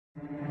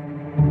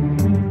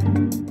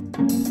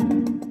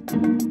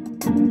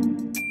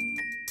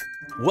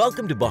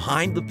Welcome to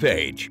Behind the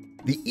Page,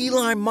 the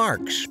Eli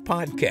Marks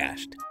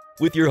podcast,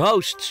 with your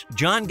hosts,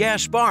 John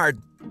Gaspard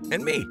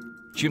and me,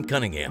 Jim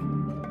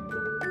Cunningham.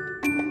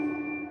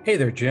 Hey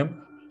there, Jim.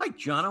 Hi,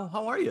 Jono.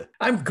 How are you?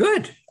 I'm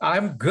good.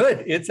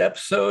 It's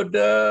episode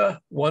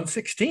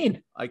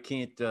 116. I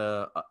can't...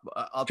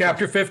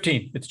 Chapter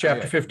 15. It's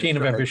chapter 15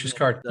 of Ambitious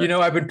Card. You know,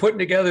 I've been putting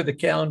together the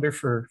calendar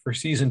for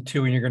season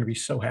 2, and you're going to be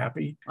so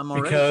happy.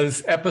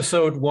 Because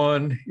episode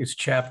 1 is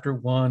chapter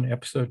 1,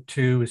 episode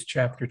 2 is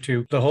chapter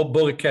 2. The whole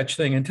bullet catch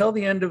thing until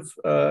the end of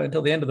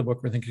the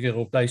book, where things get a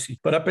little dicey.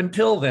 But up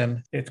until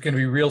then, it's going to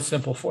be real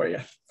simple for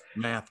you.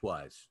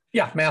 Math-wise.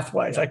 Yeah,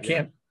 math-wise. I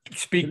can't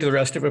speak to the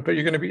rest of it, but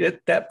you're going to be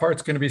that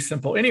part's going to be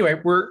simple.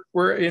 Anyway,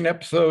 we're in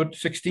episode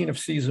 16 of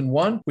season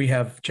 1. We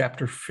have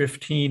chapter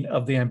 15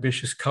 of the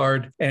Ambitious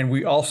Card, and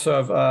we also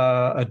have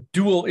a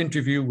dual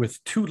interview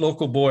with 2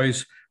 local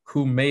boys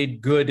who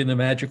made good in the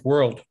magic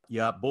world.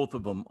 Yeah, both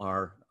of them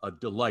are a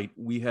delight.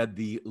 We had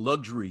the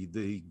luxury,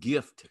 the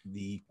gift,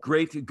 the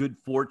great good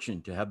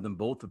fortune to have them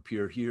both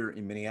appear here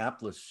in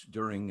Minneapolis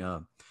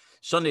during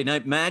Sunday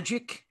Night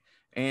Magic.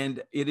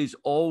 And it is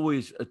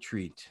always a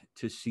treat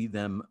to see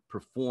them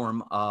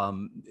perform.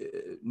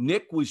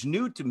 Nick was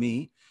new to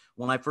me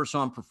when I first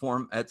saw him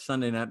perform at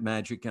Sunday Night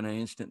Magic, and I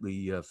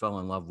instantly fell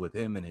in love with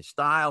him and his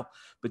style.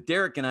 But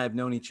Derek and I have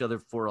known each other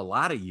for a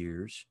lot of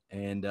years,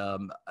 and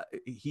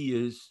he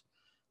is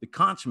the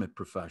consummate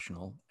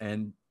professional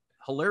and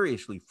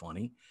hilariously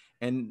funny.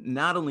 And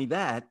not only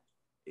that,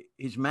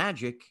 his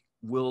magic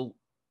will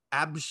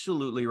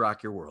absolutely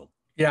rock your world.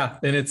 Yeah,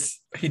 and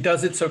he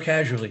does it so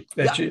casually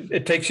that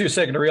it takes you a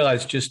second to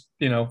realize just,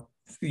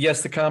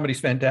 yes, the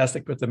comedy's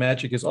fantastic, but the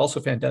magic is also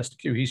fantastic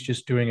too. He's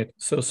just doing it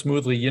so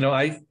smoothly.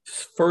 I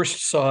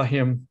first saw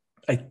him,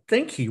 I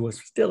think he was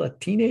still a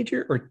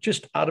teenager or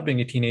just out of being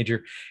a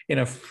teenager, in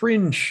a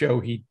Fringe show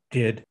he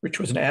did, which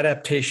was an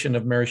adaptation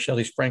of Mary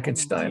Shelley's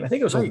Frankenstein. I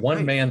think it was a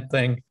one-man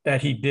thing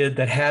that he did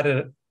that had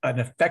an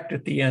effect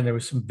at the end. There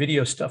was some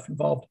video stuff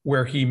involved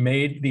where he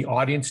made the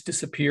audience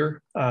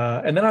disappear.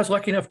 And then I was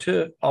lucky enough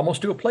to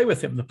almost do a play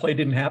with him. The play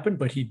didn't happen,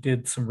 but he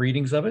did some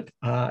readings of it.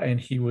 And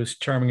he was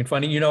charming and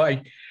funny.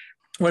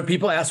 When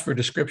people ask for a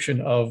description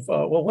of,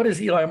 what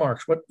is Eli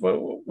Marks?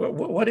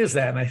 What is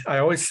that? And I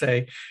always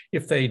say,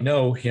 if they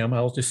know him,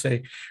 I'll just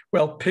say,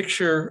 well,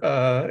 picture,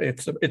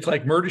 it's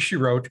like Murder, She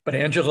Wrote, but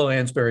Angela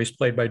Lansbury is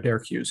played by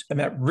Derek Hughes. And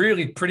that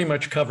really pretty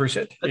much covers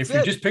it. If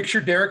you just picture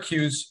Derek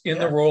Hughes in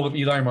the role of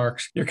Eli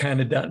Marks, you're kind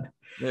of done.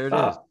 There it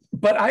is.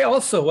 But I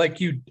also,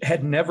 like you,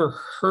 had never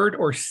heard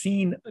or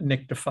seen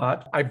Nick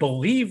Diffatte. I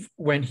believe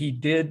when he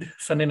did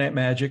Sunday Night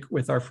Magic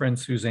with our friend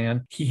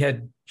Suzanne, he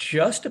had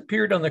just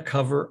appeared on the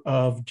cover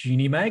of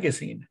Genie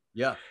magazine.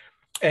 Yeah.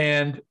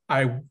 And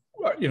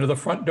the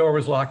front door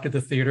was locked at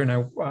the theater,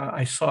 and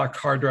I saw a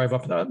car drive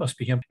up, and that must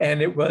be him. And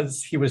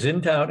he was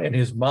in town, and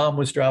his mom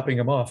was dropping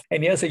him off.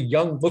 And he has a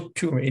young look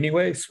to him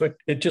anyway, so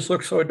it just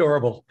looked so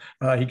adorable.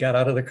 He got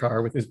out of the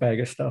car with his bag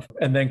of stuff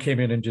and then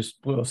came in and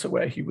just blew us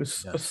away. He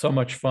was so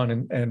much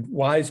fun and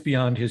wise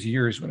beyond his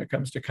years when it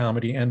comes to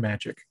comedy and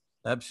magic.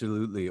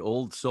 Absolutely.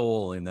 Old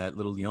soul in that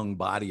little young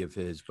body of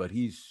his, but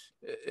he's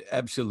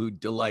absolute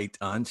delight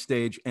on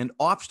stage and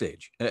off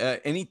stage.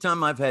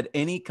 Anytime I've had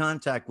any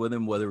contact with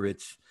him, whether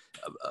it's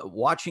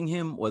watching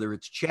him, whether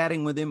it's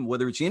chatting with him,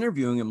 whether it's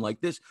interviewing him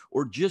like this,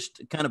 or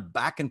just kind of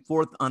back and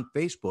forth on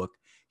Facebook,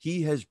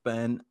 he has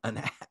been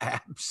an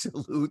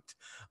absolute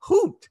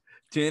hoot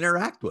to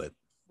interact with.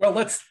 Well,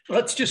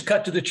 let's just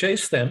cut to the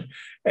chase then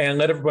and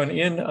let everyone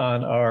in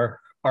on our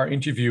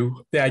interview.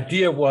 The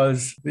idea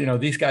was,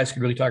 these guys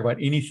could really talk about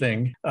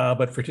anything,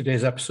 but for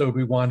today's episode,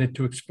 we wanted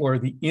to explore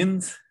the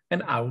ins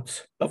and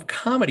outs of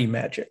comedy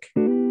magic.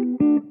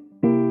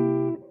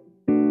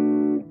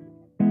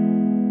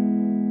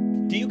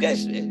 Do you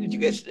guys,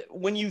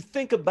 when you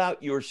think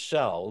about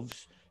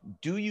yourselves,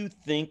 do you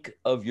think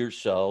of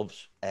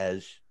yourselves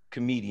as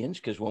comedians?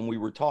 Because when we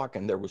were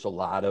talking, there was a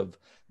lot of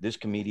this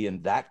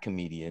comedian, that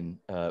comedian,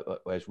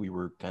 as we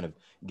were kind of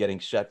getting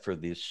set for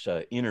this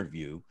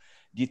interview.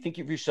 Do you think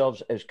of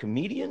yourselves as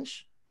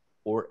comedians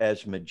or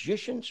as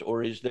magicians,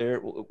 or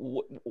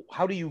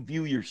how do you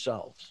view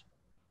yourselves?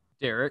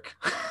 Derek?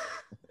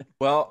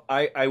 Well,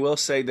 I will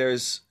say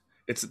there's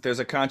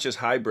a conscious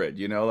hybrid,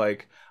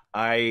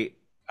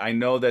 I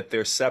know that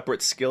they're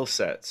separate skill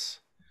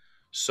sets.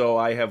 So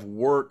I have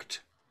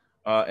worked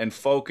and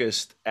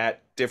focused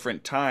at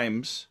different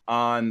times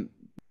on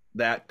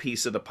that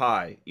piece of the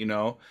pie.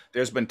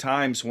 There's been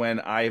times when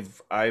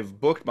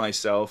I've booked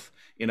myself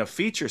in a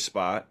feature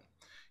spot,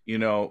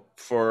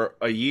 for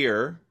a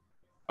year,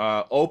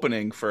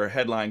 opening for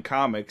Headline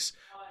Comics,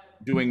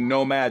 doing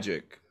no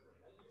magic,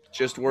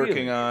 just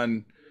working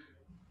on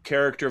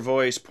character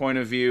voice, point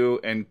of view,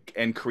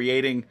 and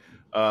creating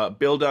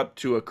build up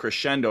to a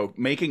crescendo,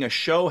 making a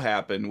show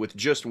happen with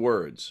just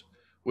words,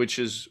 which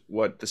is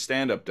what the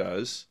stand-up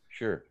does.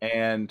 Sure.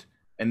 And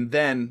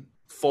then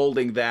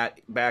folding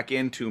that back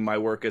into my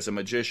work as a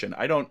magician.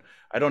 I don't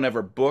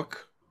ever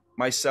book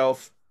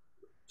myself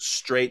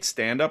straight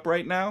stand-up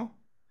right now,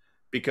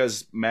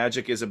 because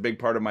magic is a big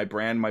part of my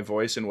brand, my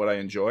voice, and what I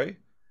enjoy.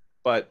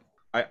 But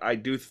I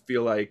do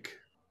feel like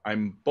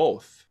I'm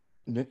both.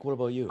 Nick, what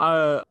about you?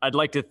 I'd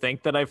like to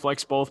think that I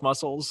flex both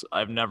muscles.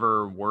 I've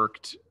never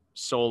worked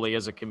solely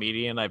as a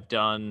comedian. I've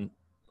done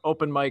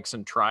open mics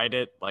and tried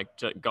it, like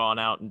gone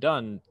out and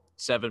done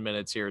 7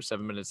 minutes here,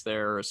 7 minutes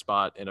there, a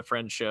spot in a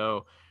friend's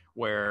show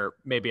where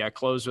maybe I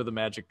close with a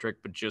magic trick,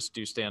 but just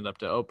do stand up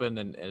to open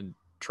and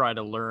try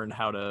to learn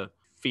how to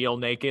feel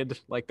naked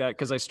like that.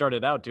 Cause I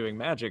started out doing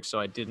magic. So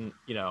I didn't,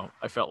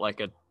 I felt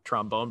like a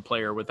trombone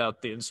player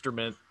without the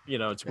instrument.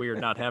 It's weird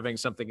not having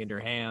something in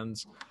your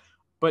hands.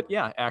 But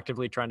yeah,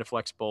 actively trying to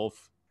flex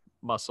both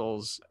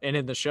muscles. And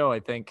in the show, I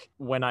think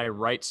when I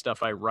write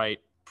stuff, I write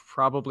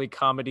probably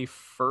comedy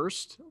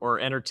first or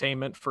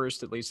entertainment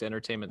first, at least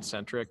entertainment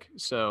centric.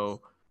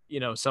 So,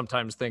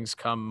 sometimes things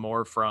come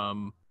more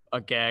from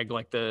a gag,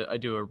 like I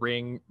do a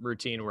ring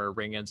routine where a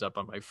ring ends up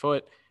on my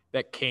foot.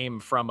 That came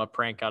from a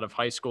prank out of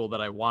high school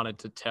that I wanted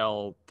to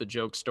tell the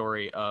joke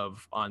story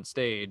of on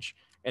stage.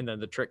 And then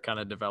the trick kind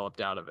of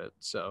developed out of it.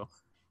 So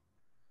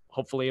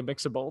hopefully a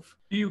mix of both.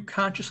 Do you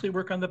consciously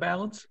work on the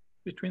balance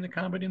between the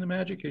comedy and the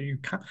magic? Are you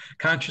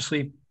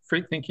consciously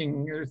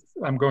thinking,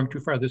 I'm going too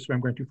far this way,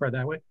 I'm going too far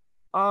that way?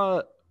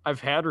 I've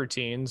had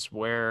routines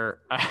where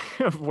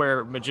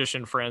where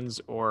magician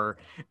friends or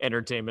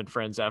entertainment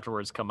friends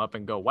afterwards come up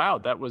and go, wow,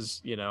 that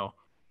was,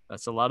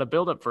 that's a lot of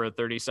buildup for a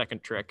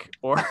 30-second trick.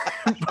 Or,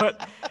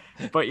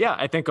 but yeah,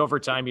 I think over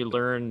time you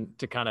learn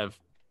to kind of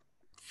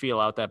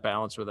feel out that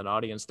balance with an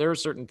audience. There are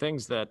certain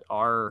things that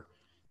are,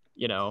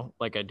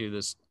 like I do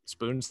this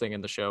spoons thing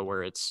in the show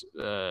where it's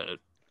a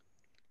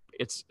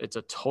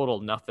total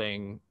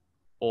nothing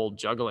old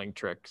juggling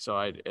trick.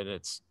 And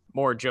it's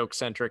more joke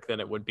centric than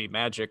it would be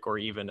magic or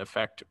even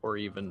effect or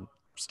even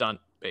stunt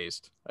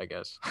based, I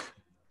guess.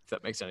 If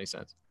that makes any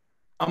sense.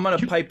 I'm gonna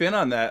pipe in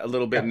on that a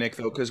little bit, Nick,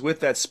 though, because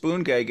with that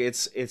spoon gag,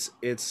 it's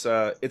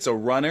a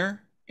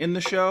runner in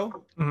the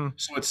show,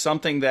 so it's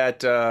something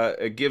that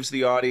it gives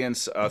the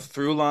audience a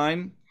through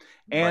line,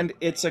 and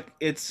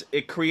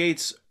it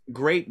creates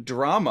great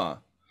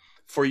drama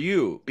for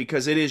you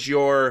because it's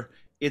your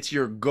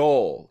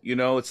goal.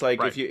 It's like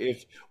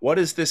if what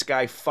is this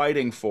guy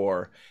fighting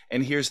for?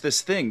 And here's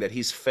this thing that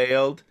he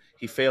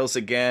fails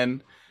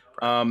again,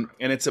 and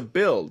it's a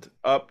build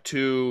up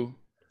to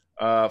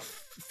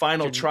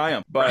final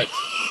triumph. But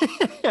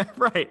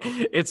right,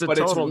 it's a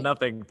total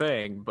nothing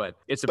thing, but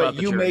it's about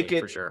the journey make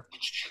it, for sure.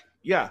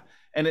 Yeah,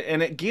 and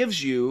it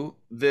gives you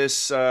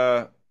this,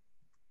 like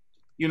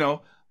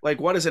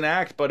what is an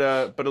act but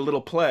a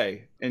little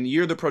play, and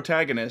you're the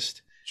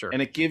protagonist. Sure.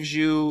 And it gives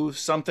you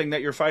something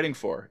that you're fighting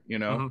for,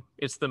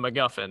 It's the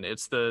MacGuffin.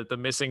 It's the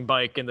missing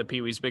bike in the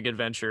Pee-wee's Big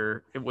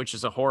Adventure, which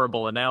is a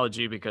horrible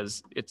analogy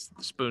because it's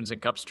the spoons and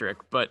cups trick.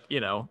 But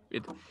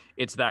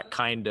it's that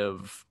kind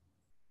of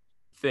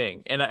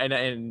thing.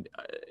 And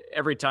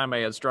every time I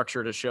had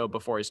structured a show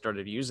before I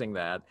started using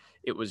that,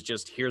 it was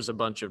just here's a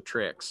bunch of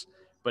tricks.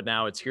 But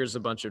now it's here's a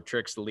bunch of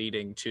tricks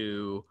leading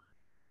to,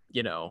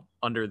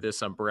 under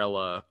this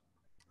umbrella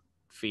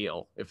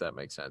feel, if that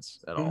makes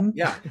sense at all.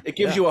 Yeah, it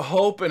gives you a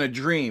hope and a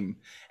dream,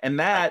 and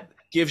that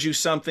gives you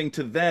something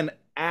to then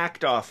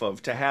act off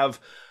of, to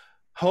have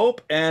hope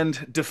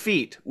and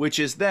defeat, which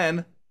is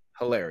then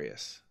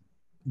hilarious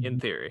in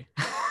theory.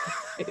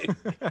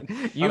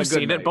 You've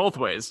seen it both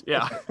ways.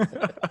 Yeah.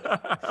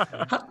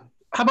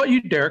 How about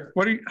you, Derek?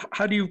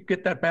 How do you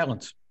get that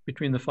balance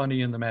between the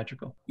funny and the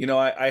magical?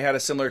 I had a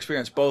similar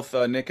experience. Both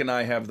Nick and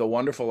I have the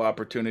wonderful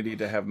opportunity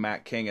to have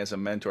Matt King as a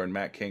mentor, and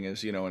Matt King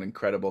is, an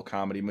incredible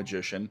comedy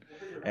magician.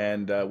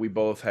 And we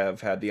both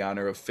have had the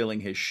honor of filling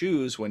his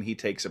shoes when he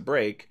takes a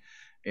break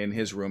in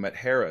his room at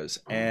Harrah's.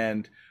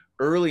 And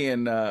early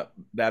in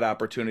that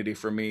opportunity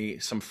for me,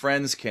 some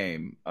friends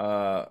came.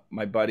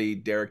 My buddy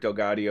Derek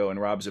Delgadio and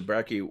Rob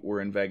Zabrecki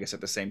were in Vegas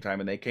at the same time,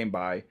 and they came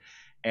by.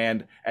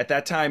 And at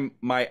that time,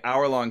 my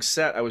hour-long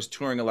set, I was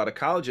touring a lot of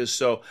colleges,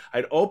 so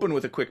I'd open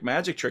with a quick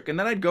magic trick, and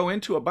then I'd go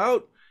into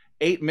about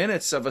 8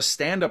 minutes of a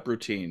stand-up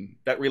routine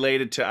that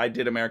related to, I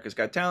did America's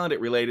Got Talent, it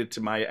related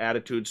to my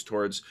attitudes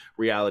towards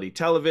reality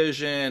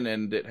television,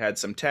 and it had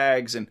some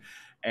tags, and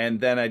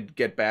then I'd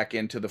get back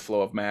into the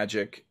flow of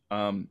magic.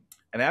 And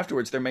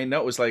afterwards, their main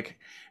note was like,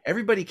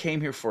 everybody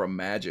came here for a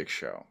magic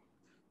show.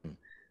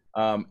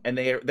 And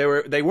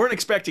they weren't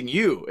expecting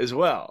you as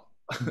well.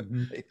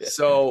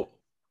 So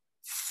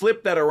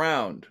flip that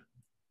around,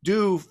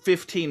 do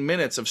 15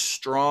 minutes of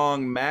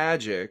strong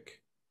magic,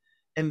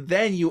 and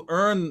then you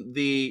earn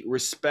the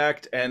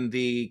respect and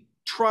the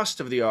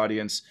trust of the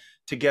audience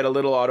to get a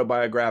little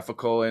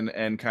autobiographical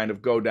and kind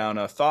of go down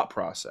a thought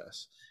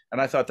process. And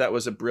I thought that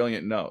was a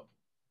brilliant note.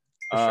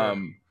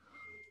 Sure.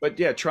 But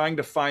yeah, trying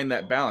to find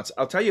that balance.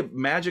 I'll tell you,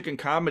 magic and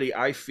comedy,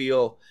 I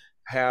feel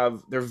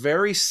they're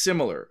very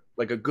similar.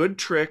 Like a good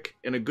trick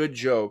and a good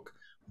joke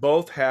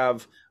both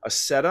have a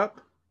setup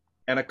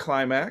and a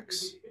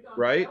climax,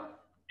 right?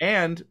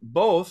 And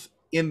both,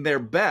 in their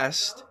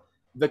best,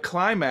 the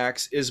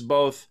climax is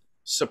both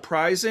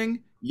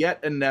surprising yet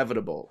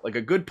inevitable. Like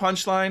a good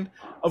punchline,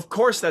 of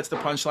course that's the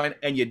punchline,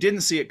 and you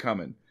didn't see it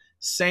coming.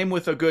 Same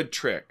with a good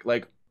trick.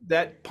 Like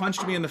that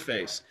punched me in the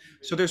face.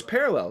 So there's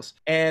parallels.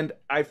 And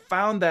I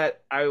found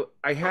that I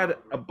had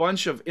a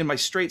bunch of, in my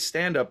straight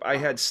stand-up, I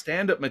had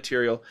stand-up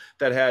material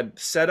that had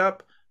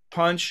setup,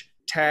 punch,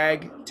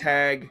 tag,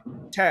 tag,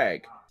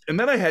 tag. And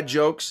then I had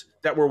jokes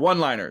that were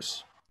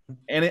one-liners.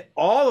 And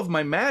all of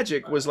my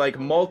magic was like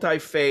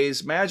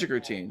multi-phase magic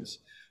routines.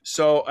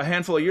 So a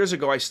handful of years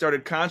ago, I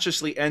started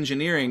consciously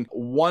engineering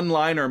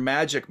one-liner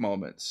magic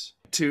moments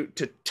to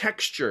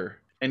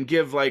texture and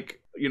give like,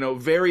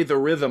 vary the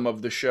rhythm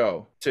of the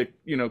show to,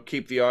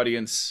 keep the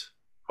audience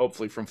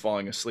hopefully from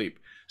falling asleep.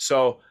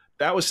 So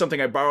that was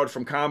something I borrowed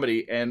from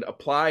comedy and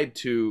applied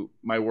to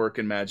my work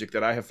in magic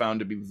that I have found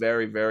to be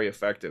very, very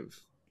effective.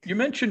 You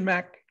mentioned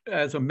Mac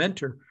as a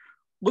mentor.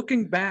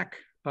 Looking back,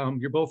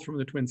 you're both from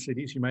the Twin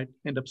Cities. You might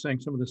end up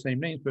saying some of the same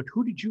names, but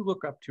who did you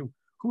look up to?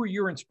 Who are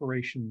your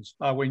inspirations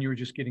when you were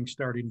just getting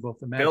started in both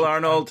the magic? Bill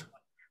Arnold,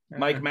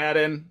 Mike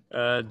Madden,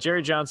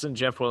 Jerry Johnson,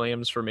 Jeff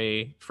Williams for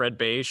me, Fred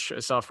Beisch. I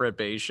saw Fred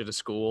Beisch at a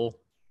school.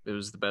 It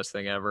was the best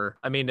thing ever.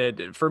 I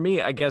mean, for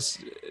me, I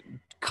guess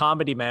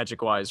comedy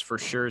magic wise, for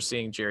sure,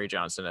 seeing Jerry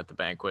Johnson at the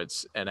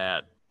banquets and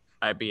at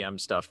IBM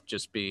stuff,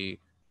 just be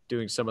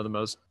doing some of the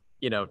most,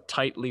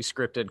 tightly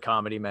scripted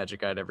comedy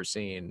magic I'd ever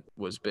seen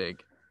was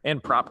big,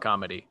 and prop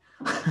comedy.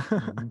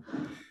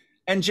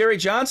 And Jerry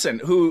Johnson,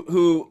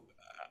 who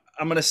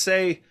I'm going to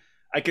say,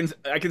 I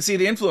can see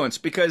the influence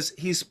because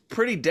he's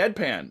pretty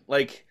deadpan.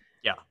 Like,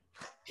 yeah,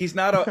 he's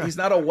not a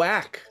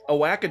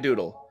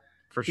wackadoodle.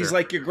 For sure. He's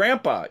like your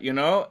grandpa,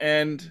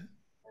 and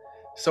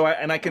so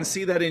I can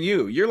see that in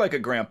you. You're like a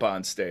grandpa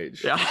on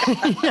stage.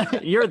 Yeah,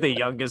 you're the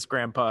youngest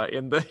grandpa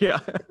in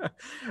the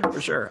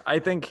for sure. I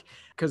think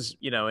because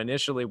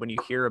initially when you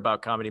hear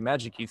about comedy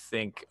magic, you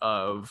think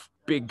of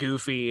Big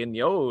Goofy and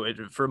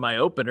for my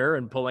opener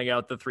and pulling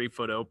out the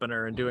 3-foot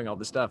opener and doing all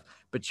this stuff.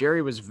 But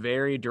Jerry was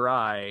very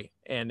dry,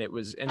 and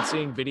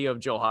seeing video of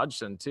Joel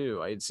Hodgson too.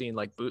 I had seen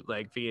like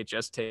bootleg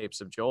VHS tapes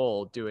of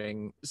Joel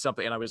doing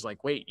something, and I was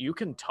like, wait, you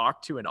can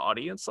talk to an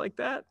audience like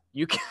that?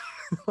 You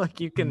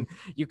can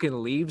you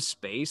can leave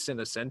space in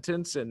a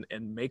sentence and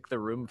make the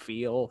room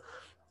feel,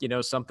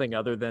 something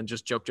other than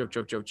just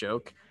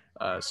joke.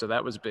 So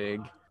that was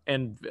big.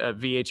 And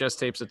VHS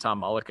tapes of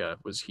Tom Mullica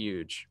was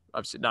huge.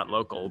 Obviously not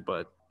local,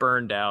 but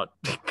burned out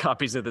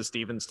copies of the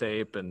Stevens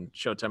tape and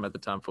Showtime at the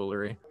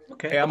Tomfoolery.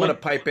 Okay, hey, I'm going to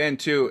pipe in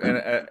too,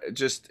 and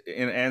just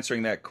in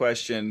answering that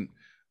question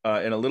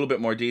in a little bit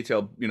more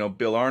detail.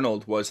 Bill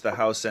Arnold was the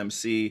house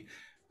MC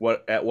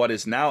at what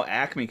is now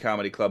Acme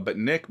Comedy Club. But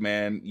Nick,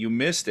 man, you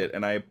missed it,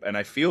 and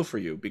I feel for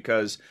you,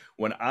 because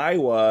when I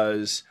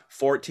was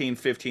 14,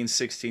 15,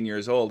 16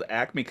 years old,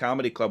 Acme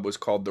Comedy Club was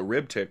called the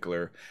Rib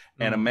Tickler,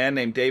 and a man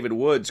named David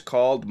Woods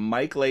called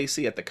Mike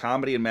Lacey at the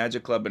Comedy and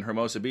Magic Club in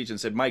Hermosa Beach and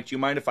said, Mike, do you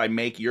mind if I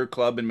make your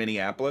club in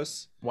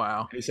Minneapolis?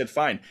 Wow. And he said,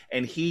 fine.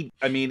 And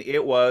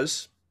it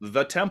was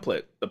the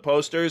template, the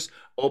posters,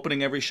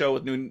 opening every show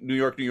with New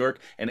York,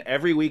 and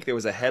every week there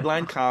was a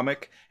headline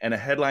comic and a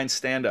headline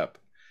stand-up.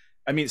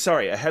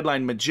 A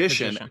headline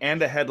magician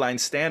and a headline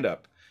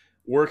stand-up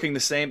working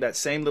that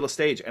same little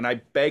stage. And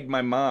I begged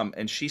my mom,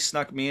 and she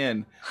snuck me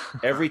in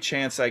every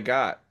chance I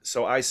got.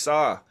 So I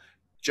saw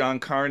John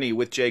Carney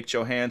with Jake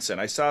Johansson.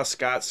 I saw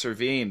Scott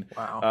Servine.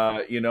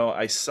 Wow.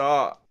 I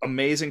saw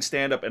amazing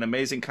stand-up and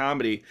amazing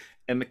comedy.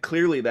 And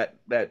clearly that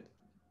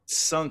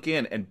sunk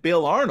in. And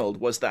Bill Arnold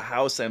was the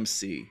house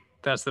MC.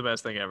 That's the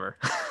best thing ever.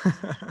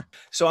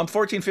 So I'm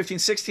 14, 15,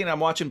 16. I'm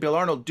watching Bill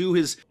Arnold do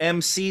his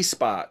MC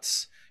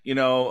spots.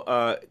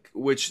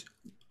 Which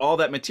all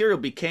that material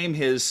became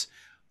his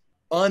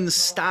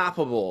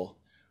unstoppable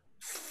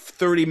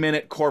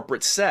 30-minute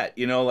corporate set,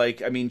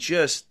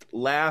 just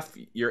laugh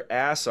your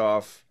ass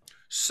off.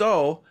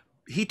 So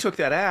he took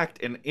that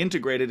act and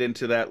integrated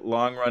into that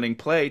long-running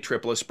play,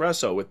 Triple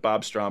Espresso, with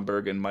Bob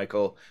Stromberg and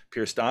Michael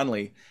Pierce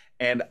Donnelly.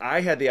 And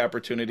I had the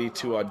opportunity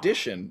to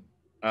audition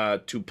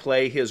to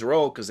play his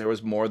role, because there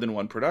was more than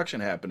one production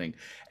happening.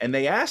 And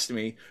they asked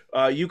me,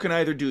 you can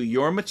either do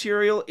your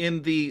material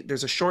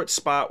there's a short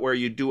spot where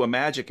you do a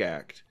magic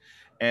act.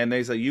 And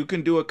they said, you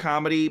can do a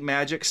comedy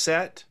magic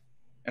set.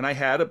 And I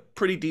had a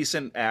pretty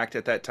decent act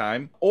at that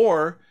time.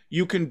 Or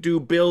you can do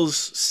Bill's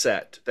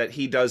set that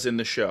he does in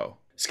the show.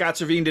 Scott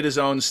Servine did his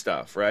own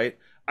stuff, right?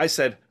 I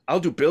said,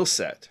 I'll do Bill's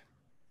set.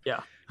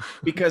 Yeah.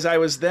 Because I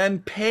was then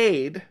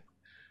paid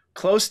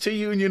close to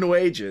union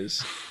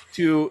wages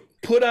to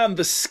put on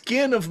the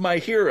skin of my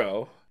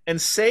hero and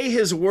say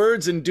his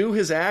words and do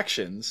his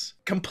actions,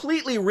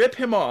 completely rip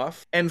him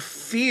off, and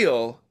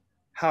feel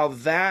how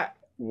that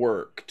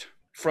worked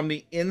from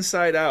the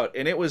inside out.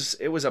 And it was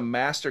a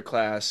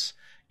masterclass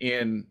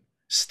in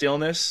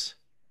stillness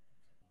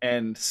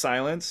and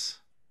silence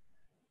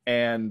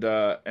and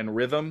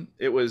rhythm.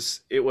 It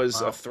was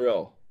wow. A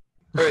thrill.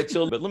 All right,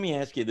 but let me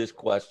ask you this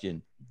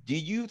question. Do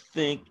you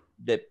think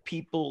that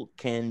people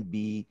can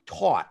be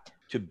taught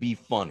to be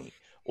funny?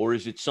 Or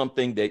is it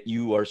something that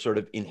you are sort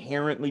of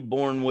inherently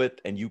born with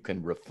and you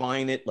can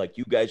refine it like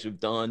you guys have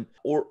done?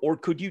 Or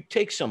could you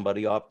take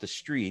somebody off the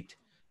street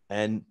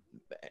and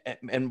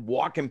and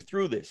walk him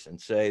through this and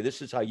say,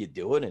 this is how you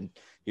do it, and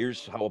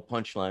here's how a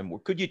punchline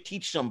works? Could you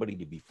teach somebody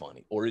to be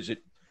funny, or is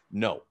it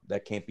no,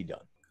 that can't be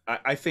done?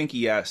 I think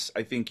yes.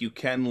 I think you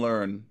can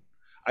learn.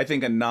 I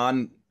think a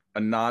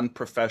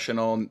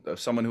non-professional,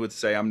 someone who would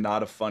say I'm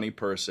not a funny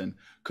person,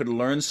 could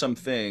learn some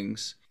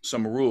things,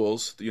 some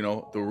rules. You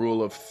know, the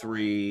rule of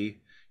three.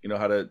 You know,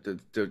 how to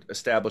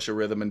establish a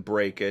rhythm and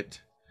break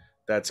it.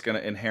 That's going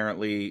to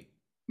inherently,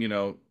 you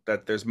know,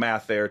 that there's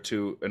math there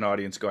to an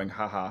audience going,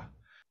 haha.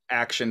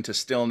 Action to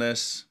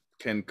stillness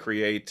can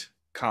create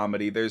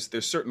comedy. There's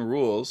certain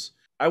rules.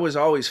 I was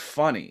always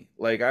funny.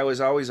 Like I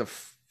was always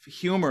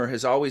humor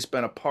has always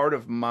been a part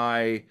of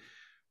my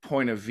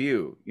point of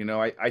view. You know,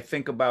 I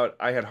think about,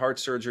 I had heart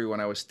surgery when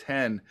I was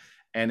 10,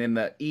 and in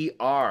the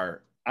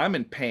ER, I'm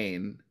in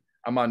pain.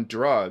 I'm on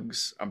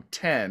drugs. I'm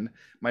 10.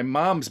 My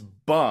mom's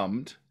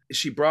bummed.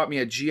 She brought me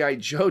a G.I.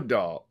 Joe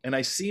doll, and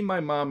I see my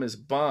mom is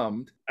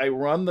bummed. I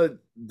run the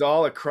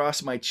doll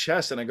across my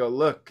chest and I go,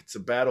 look, it's a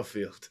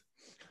battlefield.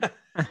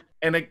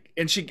 and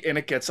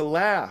it gets a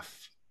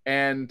laugh.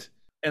 And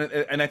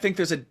I think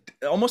there's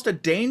almost a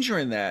danger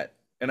in that.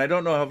 And I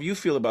don't know how you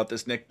feel about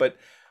this, Nick, but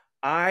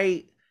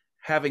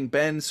having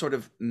been sort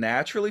of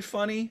naturally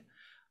funny,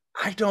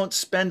 I don't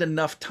spend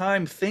enough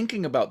time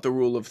thinking about the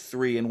rule of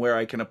three and where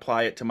I can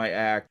apply it to my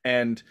act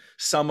and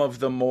some of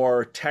the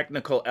more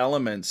technical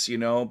elements, you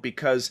know,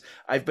 because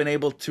I've been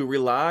able to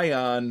rely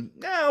on,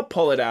 I'll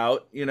pull it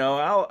out, you know,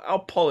 I'll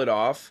pull it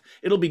off.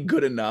 It'll be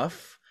good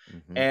enough.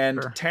 Mm-hmm.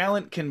 And sure.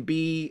 Talent can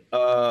be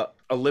a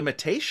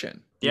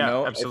limitation. You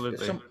know?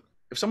 Absolutely.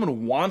 If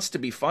someone wants to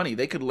be funny,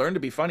 they could learn to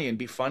be funny and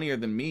be funnier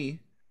than me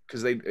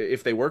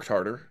if they worked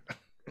harder.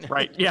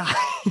 Right. Yeah.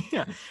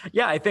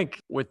 Yeah. I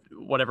think with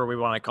whatever we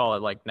want to call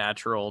it, like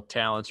natural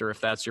talents, or if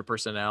that's your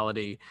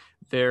personality,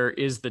 there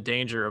is the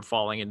danger of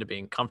falling into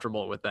being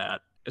comfortable with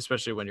that,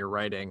 especially when you're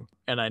writing.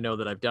 And I know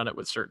that I've done it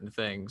with certain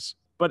things,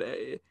 but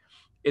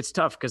it's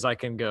tough because I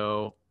can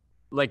go,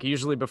 like,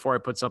 usually before I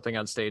put something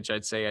on stage,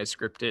 I'd say I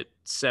script it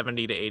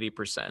 70 to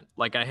 80%.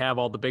 Like I have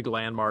all the big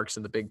landmarks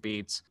and the big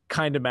beats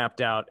kind of mapped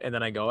out. And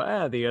then I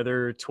go, the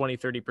other 20,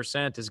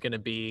 30% is going to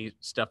be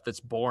stuff that's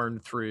born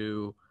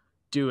through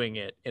doing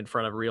it in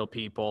front of real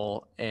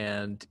people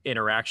and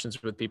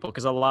interactions with people.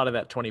 Because a lot of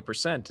that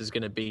 20% is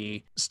going to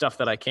be stuff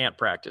that I can't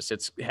practice.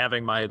 It's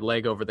having my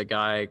leg over the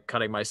guy,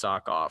 cutting my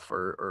sock off,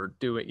 or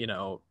doing, you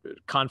know,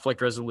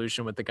 conflict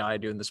resolution with the guy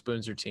doing the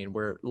spoons routine,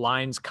 where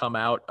lines come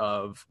out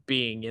of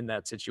being in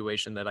that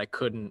situation that I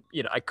couldn't,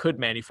 you know, I could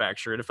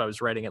manufacture it if I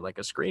was writing it like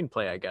a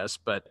screenplay, I guess,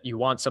 but you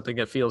want something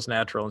that feels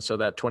natural. And so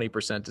that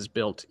 20% is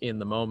built in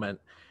the moment.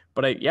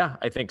 But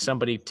I think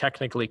somebody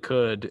technically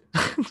could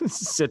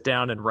sit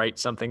down and write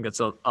something that's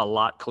a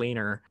lot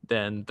cleaner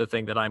than the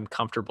thing that I'm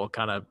comfortable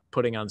kind of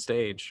putting on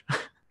stage.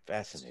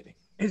 Fascinating.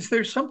 Is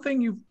there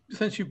something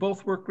since you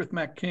both worked with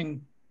Matt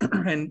King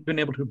and been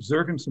able to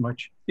observe him so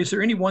much, is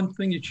there any one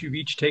thing that you've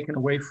each taken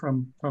away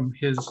from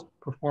his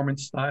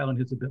performance style and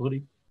his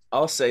ability?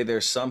 I'll say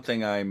there's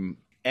something I'm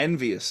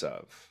envious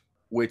of,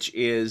 which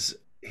is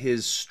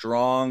his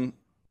strong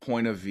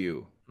point of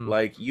view.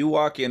 Like you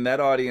walk in, that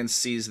audience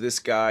sees this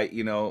guy,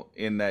 you know,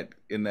 in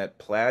that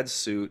plaid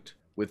suit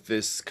with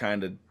this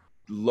kind of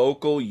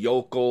local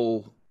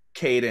yokel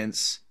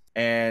cadence,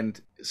 and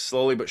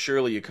slowly but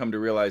surely you come to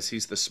realize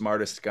he's the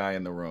smartest guy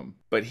in the room.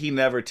 But he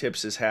never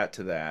tips his hat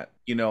to that.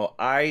 You know,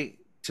 I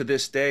to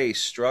this day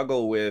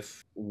struggle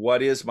with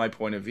what is my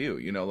point of view.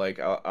 You know, like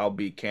I'll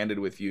be candid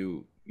with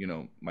you, you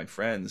know, my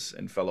friends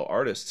and fellow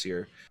artists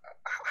here.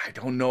 I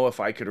don't know if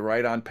I could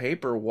write on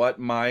paper what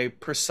my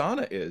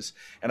persona is.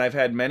 And I've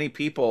had many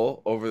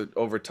people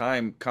over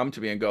time come to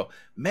me and go,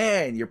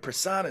 man, your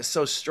persona is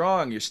so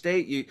strong.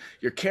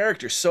 Your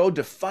character's so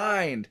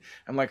defined.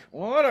 I'm like,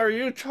 what are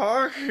you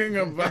talking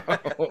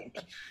about?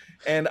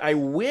 And I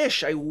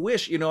wish,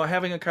 you know,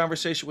 having a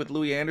conversation with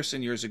Louis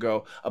Anderson years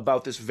ago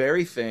about this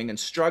very thing and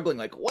struggling,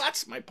 like,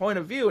 what's my point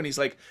of view? And he's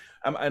like,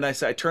 and I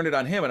said, I turned it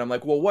on him and I'm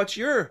like, well, what's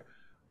your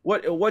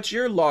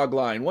log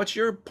line? What's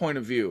your point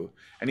of view?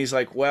 And he's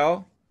like,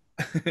 well,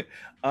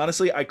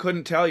 honestly, I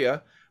couldn't tell you,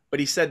 but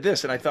he said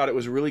this, and I thought it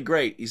was really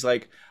great. He's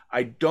like,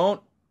 I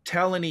don't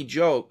tell any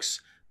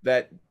jokes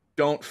that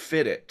don't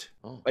fit it.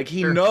 Like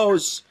he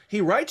knows,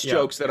 he writes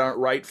jokes that aren't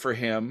right for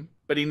him,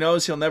 but he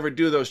knows he'll never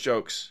do those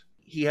jokes.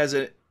 He has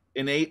an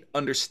innate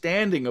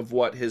understanding of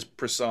what his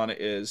persona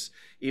is,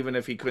 even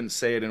if he couldn't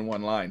say it in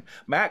one line.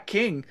 Matt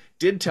King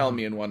did tell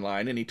me in one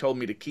line, and he told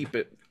me to keep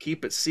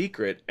it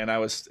secret, and I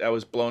was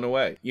blown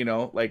away. You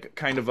know, like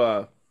kind of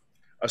a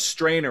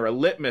strainer, a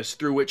litmus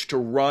through which to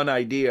run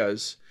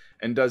ideas,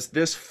 and does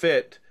this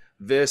fit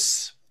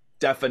this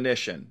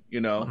definition?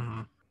 You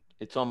know,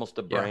 it's almost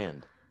a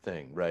brand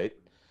thing, right?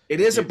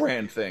 It is a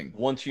brand thing.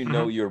 Once you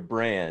know your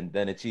brand,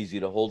 then it's easy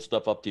to hold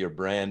stuff up to your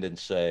brand and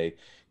say,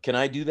 can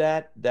I do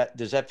that?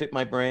 Does that fit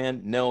my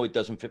brand? No, it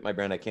doesn't fit my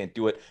brand. I can't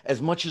do it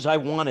as much as I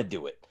want to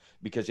do it,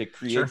 because it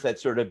creates that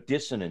sort of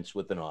dissonance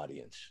with an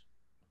audience.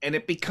 And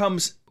it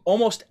becomes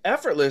almost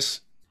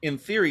effortless in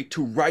theory,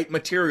 to write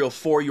material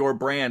for your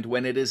brand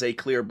when it is a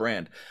clear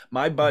brand.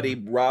 My buddy,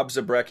 Rob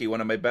Zabrecki,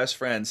 one of my best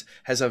friends,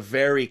 has a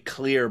very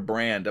clear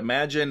brand.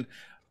 Imagine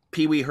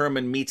Pee Wee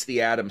Herman meets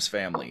the Addams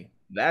Family.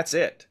 That's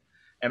it.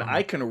 And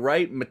I can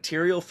write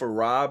material for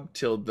Rob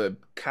till the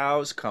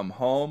cows come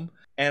home.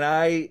 And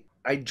I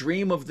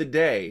dream of the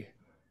day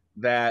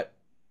that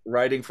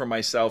writing for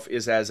myself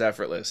is as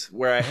effortless,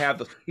 where I have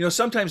the,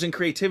 sometimes in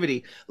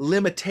creativity,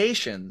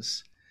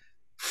 limitations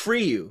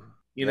free you.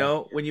 You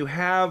know, when you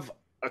have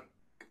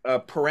a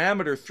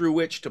parameter through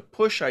which to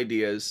push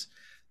ideas,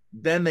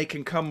 then they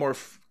can come more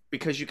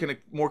because you can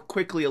more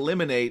quickly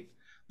eliminate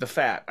the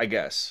fat, I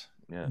guess.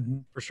 Yeah,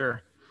 for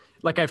sure.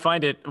 Like I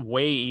find it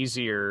way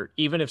easier,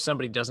 even if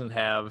somebody doesn't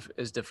have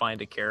as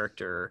defined a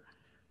character,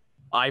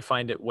 I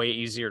find it way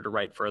easier to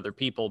write for other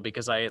people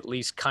because I at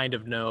least kind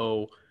of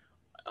know,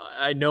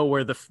 I know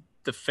where the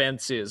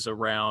fence is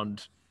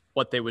around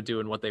what they would do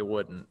and what they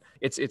wouldn't.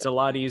 It's a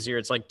lot easier.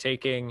 It's like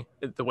taking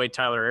the way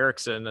Tyler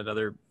Erickson,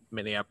 another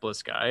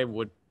Minneapolis guy,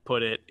 would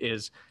put it,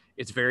 is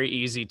it's very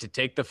easy to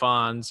take the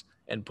Fonz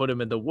and put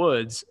them in the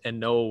woods and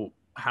know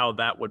how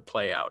that would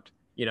play out.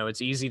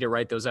 It's easy to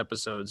write those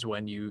episodes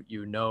when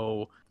you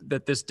know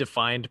that this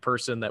defined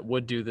person that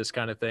would do this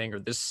kind of thing, or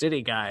this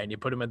city guy, and you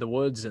put him in the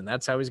woods and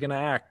that's how he's going to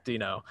act,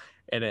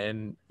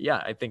 and yeah,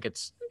 I think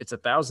it's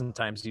 1,000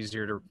 times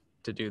easier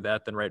to do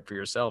that than write for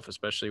yourself,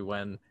 especially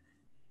when,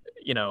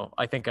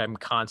 I think I'm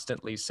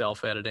constantly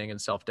self-editing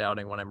and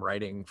self-doubting when I'm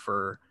writing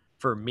for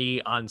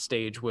me on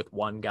stage with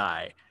one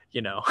guy,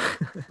 yeah.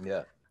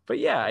 But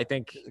yeah, I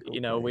think,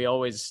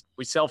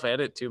 we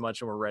self-edit too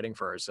much when we're writing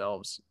for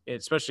ourselves,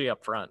 especially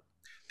up front.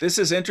 This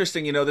is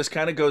interesting. This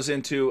kind of goes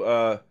into,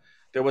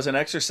 there was an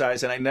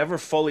exercise and I never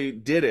fully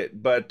did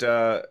it, but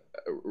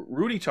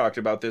Rudy talked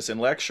about this in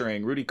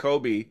lecturing, Rudy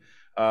Kobe,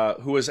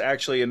 who was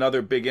actually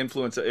another big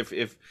influence. If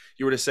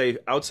you were to say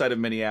outside of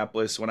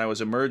Minneapolis, when I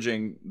was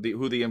emerging,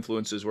 who the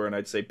influences were, and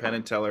I'd say Penn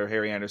and Teller,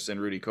 Harry Anderson,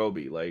 Rudy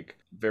Kobe, like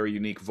very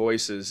unique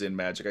voices in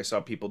magic. I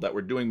saw people that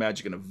were doing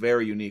magic in a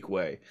very unique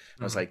way.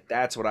 And I was like,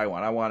 that's what I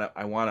want.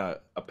 I want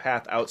a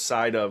path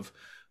outside of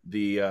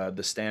the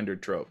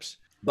standard tropes.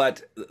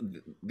 But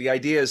the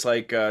idea is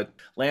like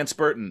Lance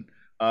Burton,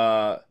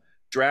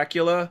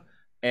 Dracula,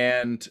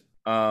 and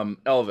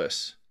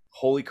Elvis.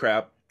 Holy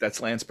crap,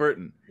 that's Lance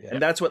Burton. Yeah. And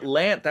that's what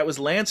that was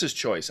Lance's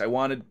choice. I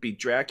wanted to be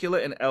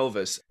Dracula and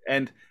Elvis.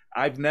 And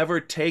I've never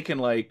taken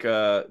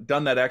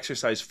done that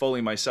exercise fully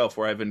myself,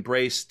 where I've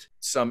embraced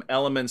some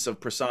elements of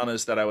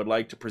personas that I would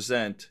like to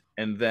present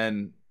and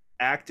then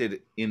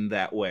acted in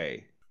that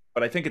way.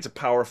 But I think it's a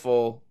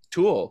powerful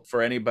tool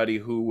for anybody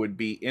who would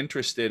be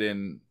interested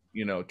in,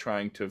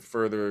 trying to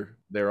further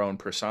their own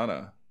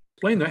persona.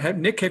 Explain that.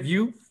 Nick, have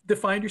you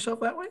defined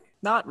yourself that way?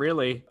 Not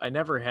really. I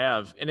never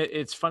have. And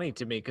it's funny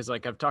to me because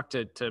I've talked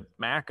to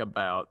Mac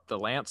about the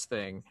Lance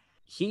thing.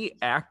 He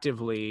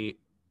actively,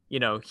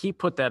 he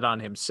put that on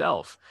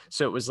himself.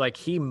 So it was like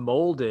he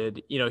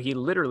molded, he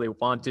literally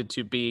wanted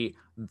to be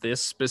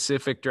this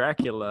specific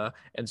Dracula.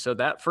 And so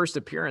that first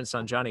appearance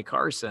on Johnny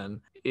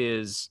Carson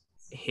is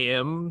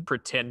him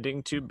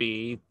pretending to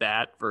be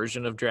that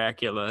version of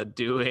Dracula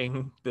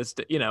doing this,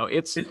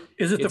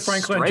 is it the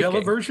Frank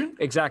Langella version?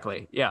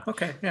 Exactly. Yeah.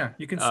 Okay. Yeah.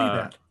 You can see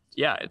that.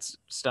 Yeah, it's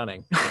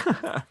stunning.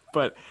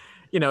 But,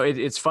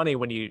 it's funny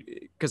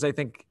because I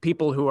think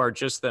people who are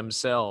just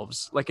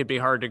themselves, like it'd be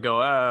hard to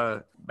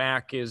go,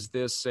 Mac is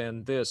this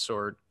and this,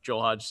 or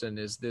Joel Hodgson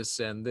is this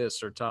and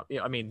this, or Tom,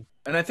 And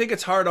I think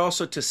it's hard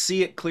also to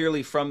see it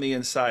clearly from the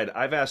inside.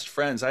 I've asked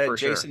friends, I had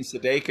Jason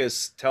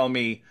Sudeikis tell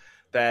me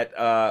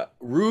that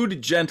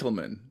rude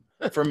gentleman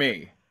for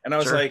me. And I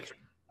was like,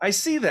 I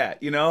see that,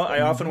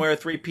 I often wear a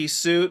 3-piece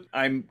suit.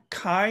 I'm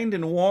kind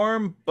and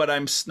warm, but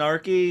I'm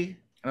snarky.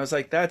 And I was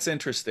like, that's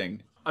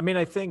interesting.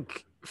 I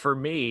think for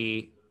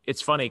me,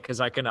 it's funny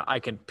because I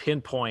can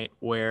pinpoint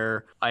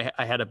where I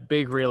had a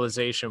big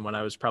realization when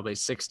I was probably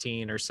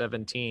 16 or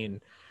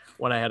 17,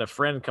 when I had a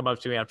friend come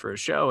up to me after a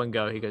show and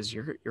he goes,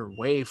 you're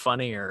way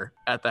funnier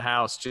at the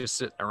house just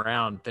sitting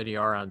around than you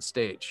are on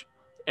stage.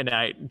 And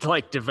I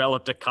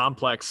developed a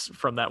complex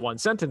from that one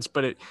sentence,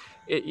 but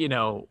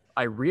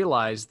I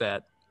realized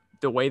that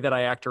the way that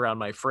I act around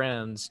my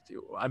friends,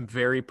 I'm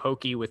very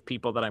pokey with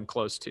people that I'm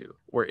close to,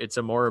 where it's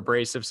a more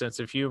abrasive sense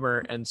of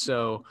humor. And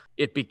so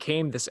it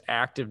became this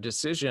active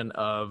decision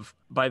of,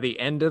 by the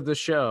end of the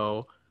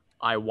show,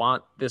 I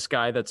want this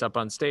guy that's up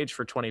on stage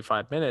for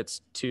 25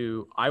 minutes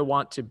I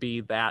want to be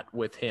that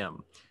with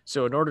him.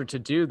 So in order to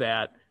do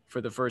that,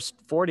 for the first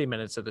 40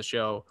 minutes of the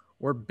show,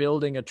 we're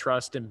building a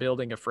trust and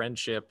building a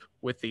friendship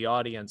with the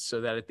audience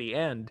so that at the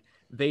end,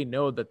 they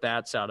know that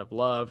that's out of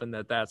love and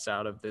that that's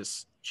out of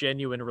this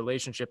genuine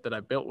relationship that I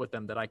built with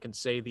them, that I can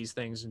say these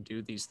things and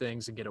do these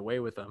things and get away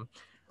with them.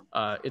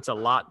 It's a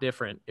lot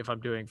different if I'm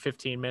doing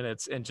 15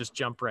 minutes and just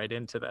jump right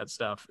into that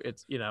stuff.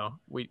 It's, you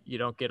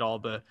don't get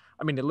all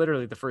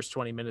literally the first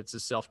 20 minutes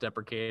is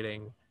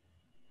self-deprecating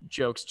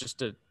jokes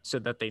just so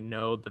that they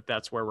know that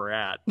that's where we're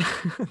at.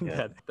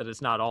 that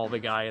it's not all the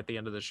guy at the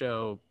end of the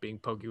show being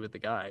pokey with the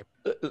guy.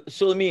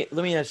 So let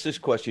me ask this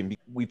question.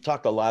 We've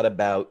talked a lot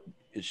about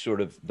is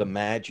sort of the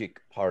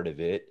magic part of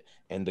it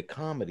and the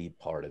comedy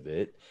part of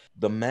it.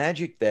 The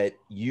magic that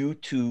you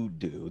two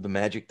do, the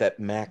magic that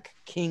Mac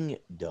King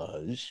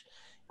does,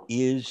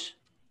 is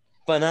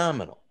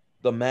phenomenal.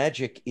 The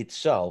magic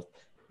itself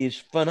is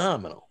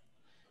phenomenal.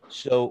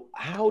 So,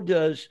 how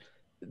does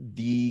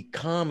the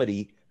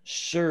comedy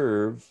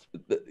serve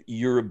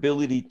your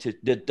ability to,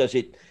 does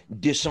it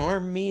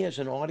disarm me as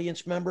an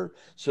audience member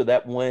so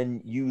that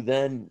when you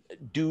then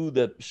do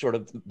the sort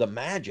of the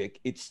magic,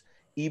 it's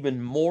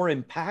even more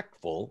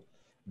impactful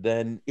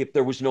than if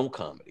there was no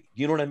comedy?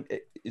 You know what I'm,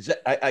 is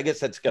that, I guess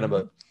that's kind of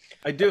a,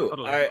 I do.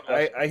 Totally.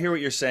 I hear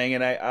what you're saying,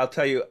 and I'll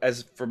tell you,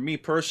 as for me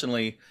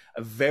personally,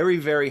 a very,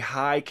 very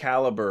high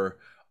caliber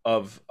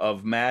of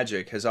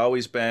magic has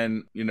always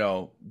been, you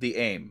know, the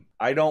aim.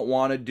 I don't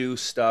want to do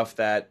stuff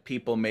that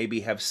people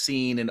maybe have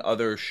seen in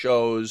other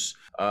shows,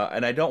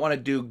 and I don't want to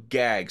do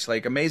gags.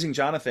 Like Amazing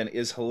Jonathan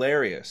is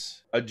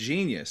hilarious, a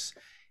genius.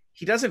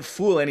 He doesn't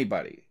fool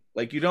anybody.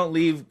 Like, you don't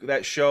leave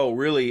that show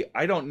really.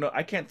 I don't know.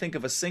 I can't think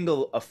of a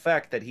single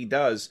effect that he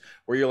does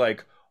where you're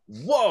like,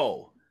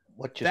 whoa.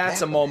 what just That's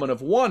happened? a moment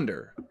of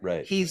wonder.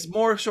 Right. He's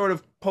more sort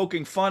of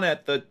poking fun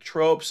at the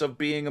tropes of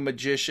being a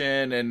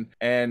magician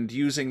and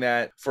using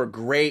that for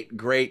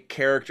great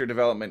character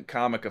development,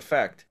 comic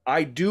effect.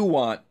 I do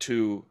want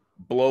to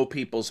blow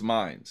people's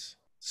minds.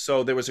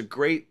 So there was a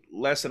great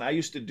lesson I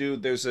used to do.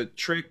 There's a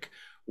trick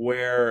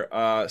where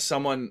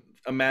someone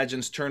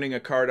imagines turning a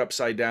card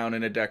upside down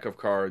in a deck of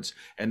cards,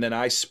 and then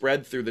I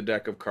spread through the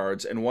deck of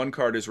cards, and one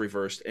card is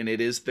reversed, and it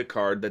is the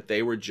card that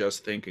they were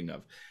just thinking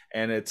of.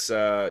 And it's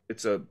a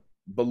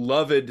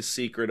beloved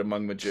secret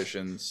among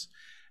magicians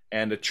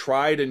and a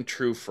tried and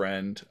true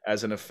friend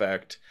as an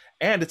effect.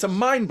 And it's a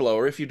mind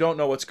blower if you don't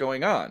know what's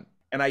going on.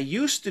 And I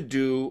used to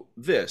do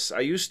this. I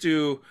used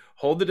to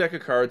hold the deck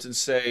of cards and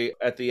say,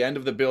 at the end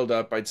of the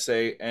build-up, I'd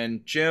say,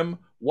 and Jim,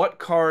 what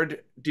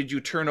card did you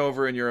turn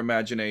over in your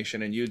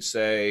imagination? And you'd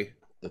say,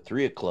 The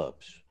 3 of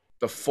clubs.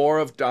 the 4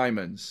 of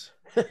diamonds.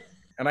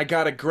 And I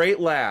got a great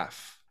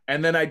laugh.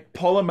 And then I'd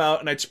pull them out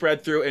and I'd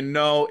spread through, and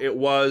no, it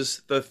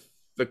was the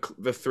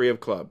 3 of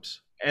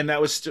clubs. And that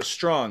was still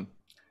strong.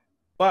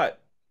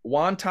 But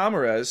Juan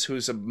Tamarez,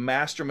 who's a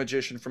master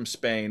magician from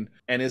Spain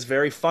and is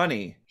very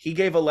funny, he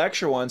gave a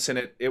lecture once,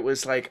 and it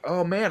was like,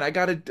 oh man, I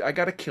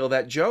gotta kill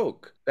that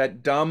joke,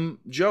 that dumb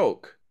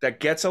joke that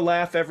gets a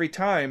laugh every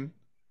time,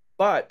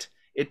 but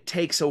it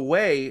takes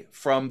away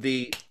from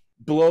the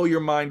blow your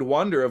mind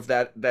wonder of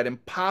that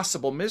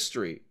impossible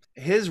mystery.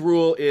 His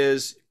rule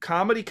is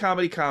comedy,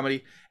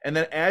 and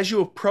then as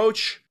you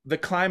approach the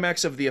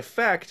climax of the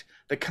effect,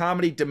 the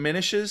comedy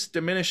diminishes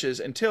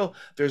until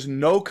there's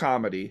no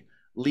comedy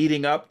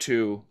leading up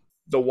to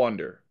the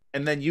wonder.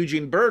 And then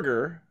Eugene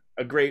Berger,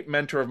 a great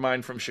mentor of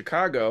mine from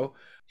Chicago,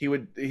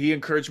 he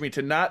encouraged me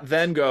to not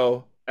then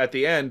go at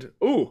the end,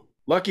 ooh,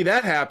 lucky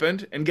that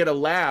happened, and get a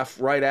laugh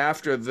right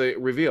after the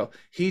reveal.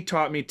 He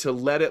taught me to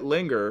let it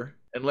linger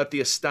and let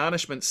the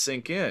astonishment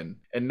sink in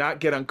and not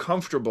get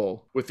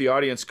uncomfortable with the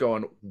audience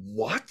going,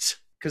 what?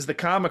 Because the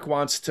comic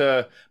wants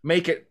to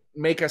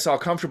make us all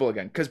comfortable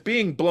again, because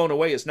being blown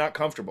away is not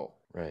comfortable.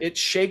 Right. It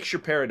shakes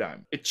your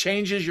paradigm. It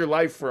changes your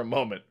life for a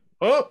moment.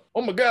 Oh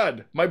my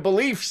God, my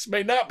beliefs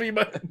may not be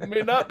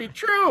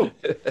true.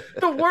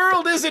 The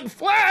world isn't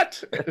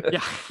flat.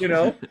 Yeah. You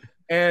know?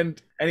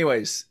 And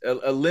anyways,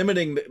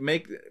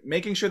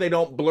 making sure they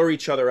don't blur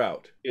each other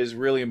out is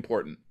really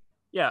important.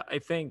 Yeah, I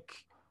think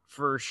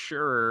for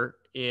sure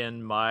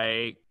in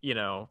my,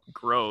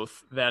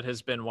 growth, that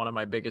has been one of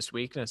my biggest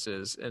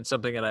weaknesses, and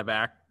something that I've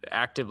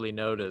actively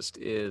noticed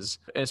is,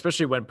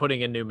 especially when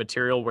putting in new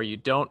material where you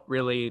don't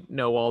really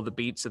know all the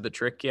beats of the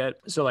trick yet.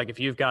 So like if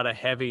you've got a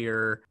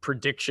heavier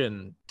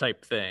prediction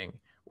type thing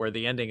where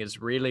the ending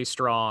is really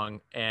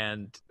strong,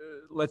 and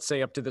let's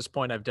say up to this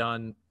point I've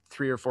done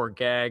 3 or 4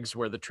 gags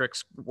where the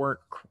tricks weren't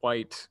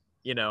quite,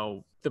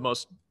 the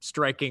most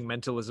striking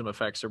mentalism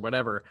effects or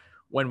whatever.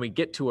 When we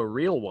get to a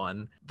real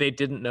one, they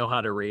didn't know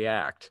how to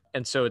react.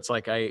 And so it's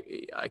like I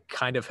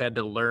kind of had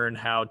to learn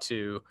how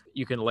to,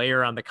 you can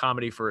layer on the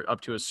comedy for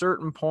up to a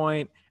certain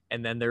point,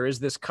 and then there is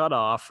this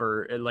cutoff,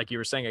 or like you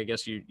were saying, I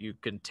guess you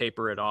can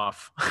taper it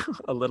off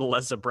a little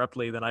less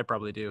abruptly than I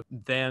probably do.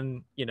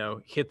 Then,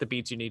 hit the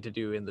beats you need to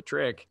do in the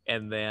trick,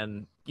 and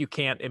then you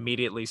can't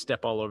immediately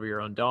step all over your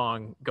own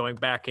dong going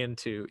back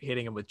into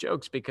hitting them with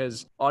jokes,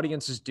 because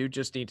audiences do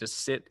just need to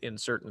sit in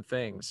certain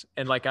things.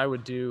 And like I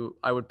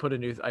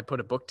put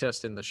a book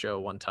test in the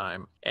show one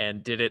time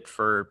and did it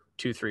for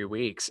 2-3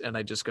 weeks, and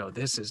I just go,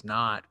 this is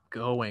not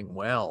going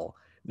well,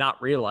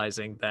 not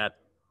realizing that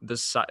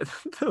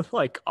the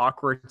like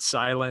awkward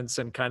silence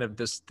and kind of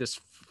this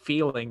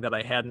feeling that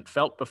I hadn't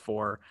felt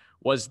before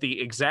was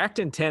the exact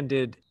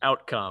intended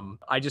outcome.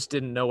 I just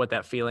didn't know what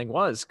that feeling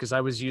was, because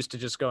I was used to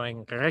just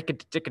going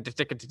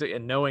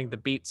and knowing the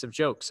beats of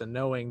jokes and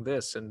knowing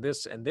this and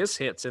this and this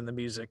hits in the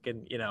music,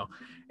 and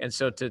and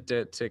so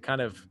to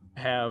kind of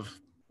have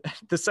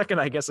the second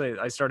I guess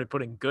I started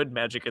putting good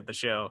magic in the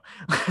show,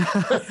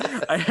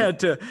 I had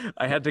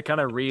to kind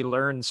of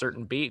relearn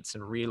certain beats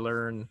and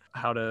relearn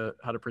how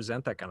to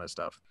present that kind of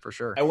stuff, for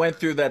sure. I went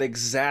through that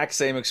exact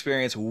same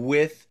experience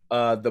with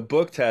the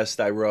book test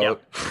I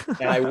wrote. Yep.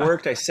 And I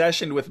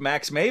sessioned with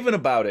Max Maven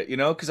about it,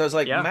 because I was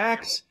like, Yeah.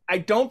 Max, I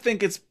don't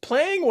think it's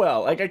playing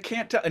well. Like, I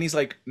can't tell. And he's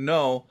like,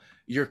 no,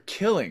 you're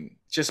killing.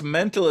 Just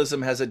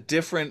mentalism has a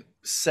different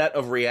set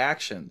of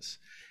reactions.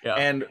 Yeah.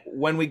 And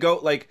when we go,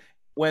 like,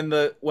 when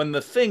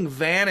the thing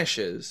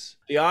vanishes,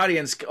 the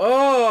audience,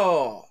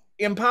 oh,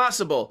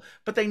 impossible.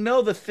 But they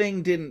know the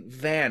thing didn't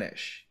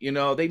vanish. They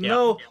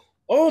know,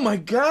 oh my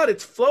God,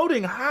 it's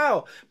floating.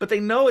 How? But they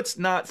know it's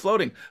not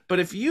floating. But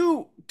if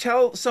you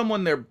tell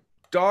someone their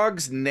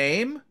dog's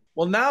name,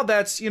 well, now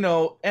that's,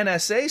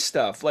 NSA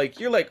stuff. Like,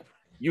 you're like,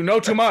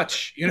 too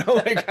much,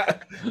 like,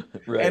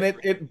 Right. And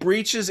it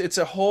breaches, it's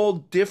a whole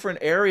different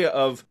area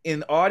of,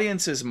 in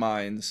audiences'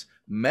 minds,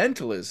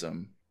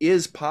 mentalism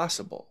is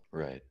possible.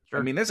 Right. Sure.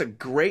 I mean, there's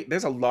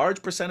a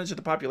large percentage of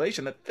the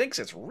population that thinks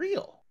it's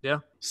real. Yeah.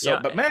 So, Yeah.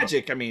 but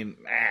magic, I mean,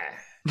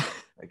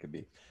 I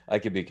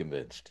could be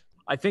convinced.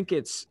 I think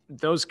it's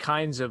those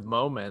kinds of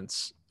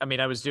moments. I mean,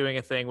 I was doing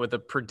a thing with a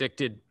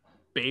predicted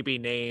baby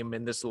name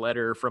in this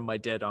letter from my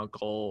dead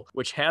uncle,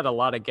 which had a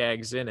lot of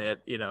gags in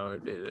it,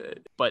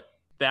 but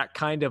that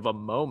kind of a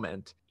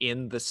moment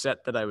in the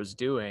set that I was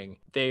doing,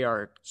 they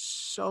are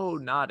so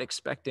not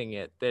expecting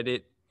it that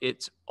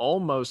it's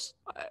almost,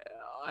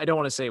 I don't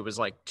want to say it was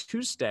like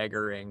too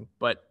staggering,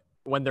 but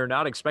when they're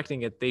not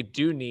expecting it, they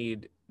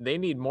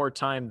need more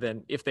time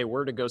than if they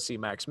were to go see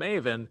Max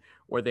Maven,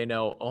 where they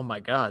know, oh my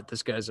God,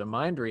 this guy's a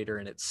mind reader,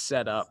 and it's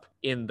set up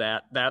in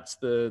that's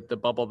the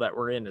bubble that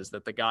we're in, is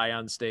that the guy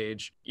on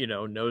stage,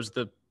 knows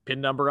the PIN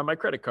number on my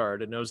credit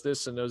card and knows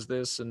this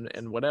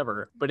and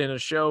whatever. But in a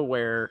show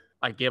where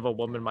I give a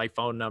woman my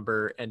phone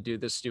number and do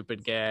this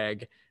stupid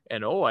gag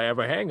and, oh, I have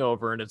a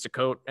hangover and it's a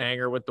coat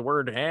hanger with the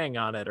word hang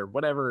on it or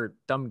whatever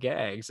dumb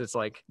gags, it's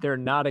like they're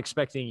not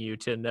expecting you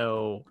to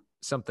know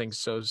something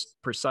so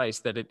precise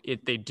that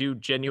they do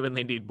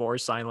genuinely need more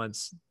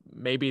silence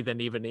maybe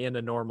than even in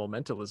a normal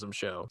mentalism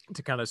show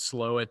to kind of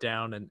slow it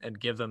down and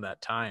give them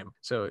that time.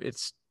 So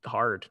it's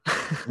hard.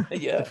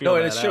 Yeah. No,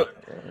 and it's true.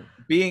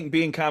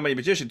 Being comedy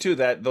magician too,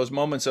 that those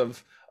moments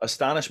of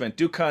astonishment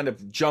do kind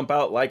of jump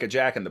out like a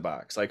jack in the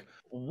box. Like,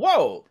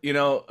 whoa,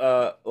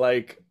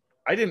 like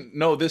I didn't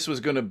know this was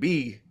going to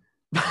be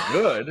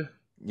good.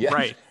 Yeah.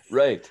 Right.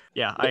 Right.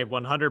 Yeah, I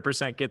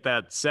 100% get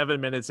that 7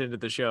 minutes into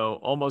the show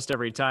almost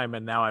every time.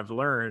 And now I've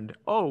learned,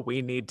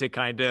 we need to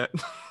kind of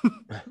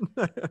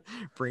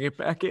bring it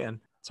back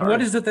in.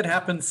 What is it that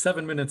happens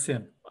 7 minutes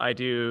in? I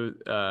do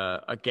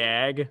a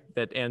gag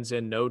that ends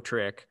in no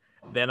trick.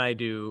 Then I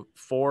do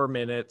 4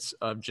 minutes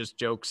of just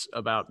jokes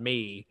about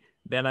me.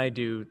 Then I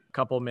do a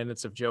couple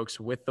minutes of jokes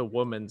with the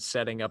woman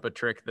setting up a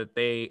trick that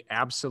they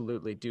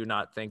absolutely do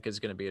not think is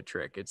going to be a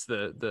trick. It's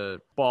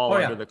the ball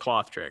under the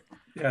cloth trick.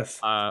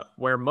 Yes.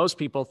 Where most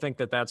people think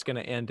that that's going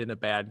to end in a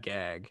bad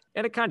gag.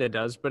 And it kind of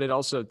does, but it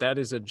also,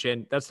 that's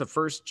the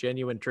first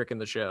genuine trick in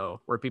the show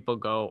where people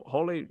go,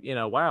 holy,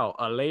 wow,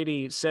 a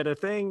lady said a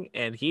thing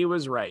and he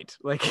was right.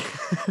 Like,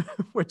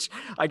 which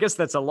I guess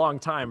that's a long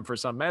time for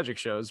some magic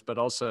shows, but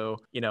also,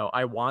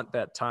 I want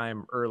that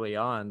time early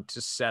on to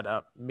set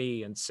up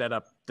me and set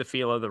up the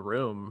feel of the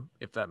room,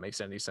 if that makes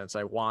any sense.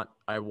 I want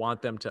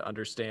them to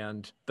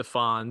understand the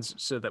Fonz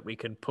so that we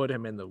can put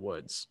him in the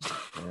woods.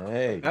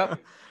 Hey.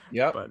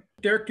 Yep. But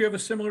Derek, do you have a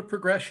similar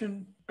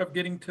progression of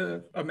getting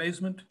to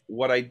amazement?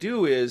 What I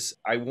do is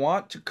I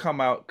want to come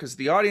out, because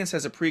the audience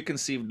has a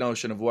preconceived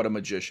notion of what a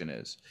magician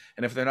is.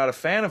 And if they're not a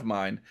fan of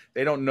mine,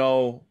 they don't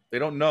know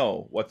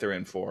what they're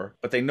in for,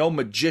 but they know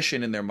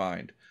magician in their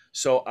mind.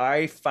 So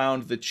I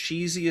found the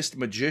cheesiest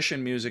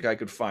magician music I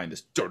could find,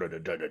 this,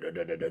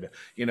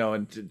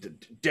 and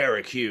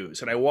Derek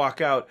Hughes. And I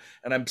walk out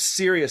and I'm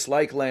serious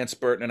like Lance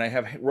Burton and I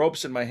have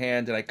ropes in my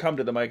hand and I come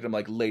to the mic and I'm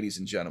like, ladies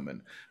and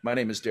gentlemen, my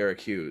name is Derek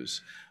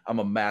Hughes. I'm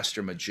a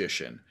master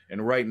magician.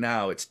 And right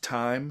now it's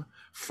time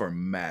for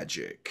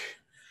magic.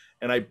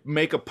 And I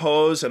make a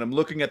pose and I'm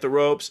looking at the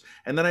ropes.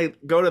 And then I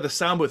go to the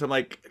sound booth. I'm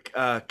like,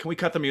 can we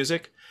cut the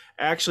music?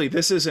 Actually,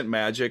 this isn't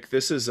magic.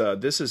 This is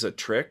a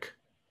trick.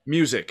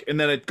 Music. And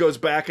then it goes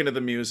back into the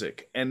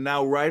music. And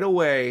now right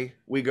away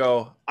we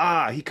go,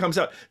 he comes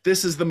out.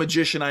 This is the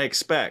magician I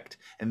expect.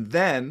 And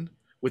then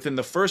within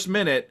the first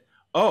minute,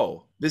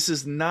 this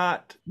is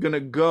not going to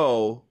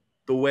go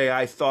the way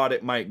I thought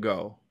it might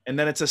go. And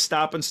then it's a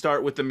stop and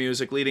start with the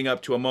music leading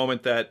up to a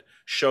moment that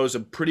shows a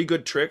pretty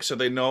good trick. So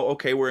they know,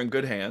 okay, we're in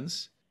good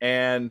hands.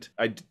 And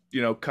I,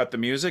 cut the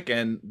music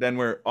and then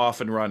we're off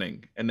and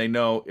running. And they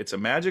know it's a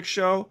magic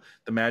show.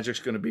 The magic's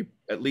going to be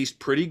at least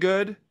pretty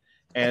good.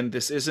 And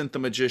this isn't the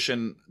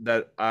magician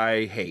that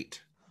I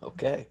hate.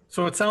 Okay.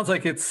 So it sounds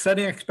like it's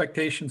setting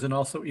expectations and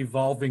also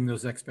evolving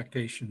those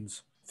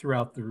expectations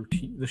throughout the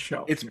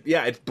show. It's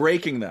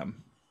breaking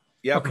them.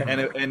 Yep.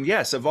 Okay. And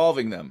yes,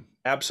 evolving them.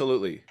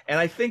 Absolutely. And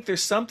I think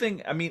there's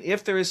something, I mean,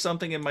 if there is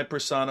something in my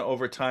persona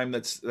over time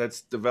that's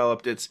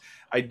developed, it's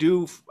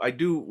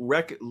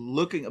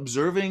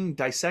observing,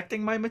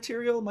 dissecting my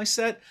material, my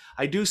set.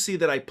 I do see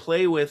that I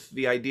play with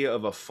the idea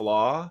of a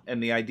flaw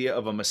and the idea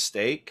of a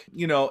mistake,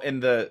 you know,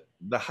 and the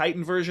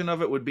heightened version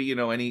of it would be, you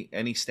know,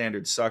 any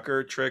standard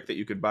sucker trick that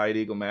you could buy at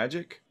Eagle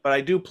Magic. But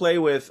I do play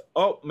with,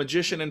 oh,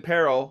 magician in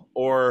peril,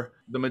 or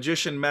the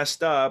magician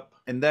messed up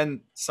and then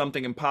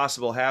something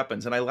impossible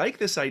happens. And I like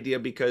this idea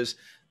because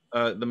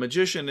the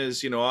magician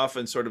is, you know,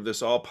 often sort of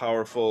this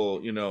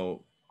all-powerful, you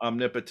know,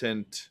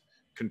 omnipotent,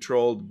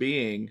 controlled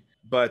being,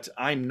 but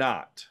I'm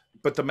not.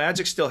 But the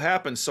magic still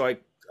happens, so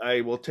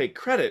I will take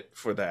credit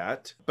for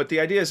that. But the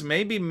idea is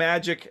maybe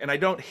magic, and I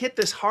don't hit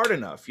this hard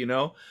enough, you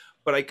know,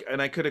 but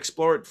I could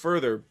explore it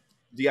further.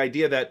 The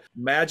idea that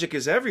magic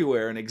is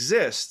everywhere and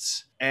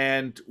exists,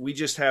 and we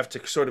just have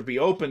to sort of be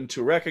open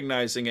to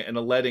recognizing it and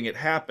letting it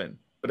happen.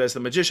 But as the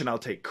magician, I'll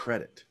take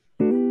credit.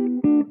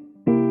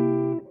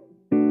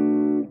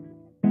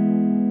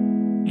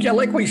 Yeah,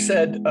 like we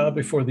said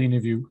before the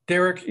interview,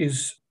 Derek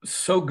is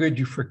so good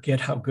you forget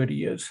how good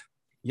he is.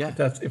 Yeah.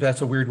 If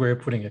that's a weird way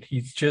of putting it.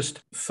 He's just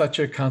such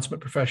a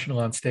consummate professional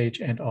on stage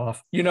and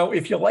off. You know,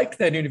 if you liked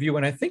that interview,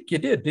 and I think you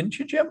did, didn't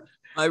you, Jim?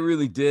 I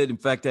really did. In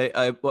fact,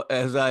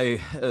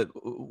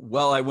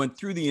 while I went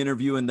through the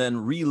interview and then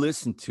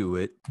re-listened to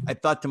it, I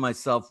thought to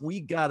myself,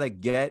 we got to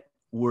get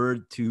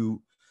word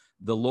to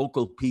the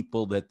local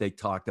people that they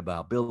talked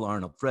about, Bill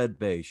Arnold, Fred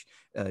Bache,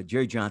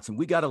 Jerry Johnson.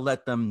 We got to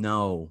let them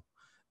know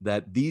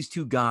that these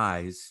two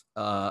guys,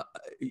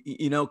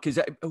 you know, because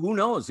who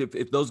knows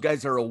if those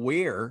guys are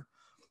aware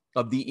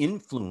of the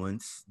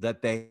influence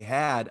that they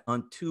had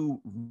on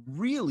two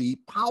really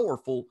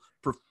powerful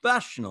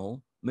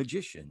professional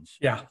magicians.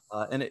 Yeah.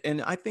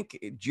 And I think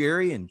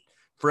Jerry and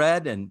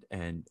Fred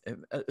and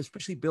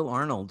especially Bill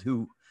Arnold,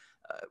 who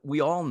we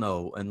all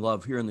know and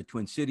love here in the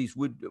Twin Cities,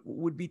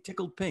 would be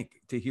tickled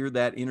pink to hear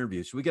that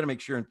interview. So we got to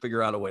make sure and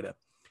figure out a way to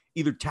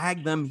either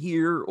tag them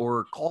here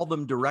or call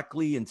them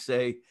directly and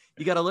say,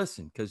 you got to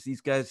listen, because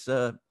these guys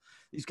are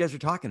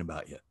talking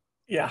about you.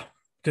 Yeah,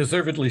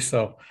 deservedly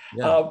so.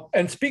 Yeah.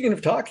 And speaking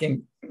of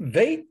talking,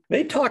 they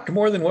talked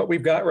more than what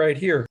we've got right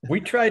here. We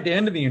tried to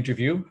end the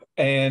interview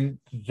and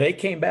they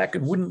came back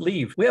and wouldn't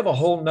leave. We have a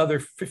whole nother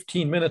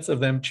 15 minutes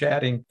of them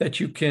chatting that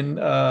you can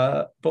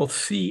both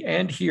see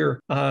and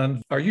hear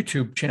on our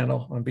YouTube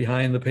channel, on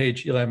Behind the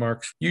Page Eli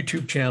Mark's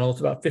YouTube channel.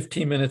 It's about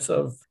 15 minutes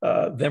of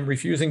them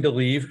refusing to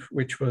leave,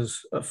 which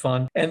was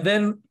fun. And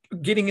then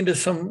getting into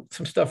some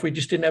stuff we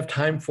just didn't have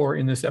time for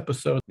in this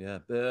episode. Yeah.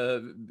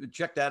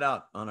 Check that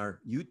out on our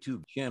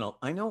YouTube channel.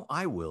 I know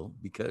I will,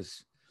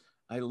 because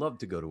I love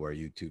to go to our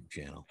YouTube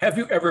channel. Have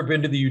you ever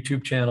been to the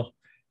YouTube channel?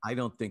 I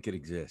don't think it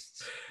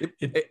exists.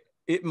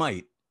 It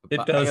might.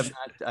 It does.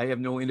 I have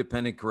no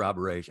independent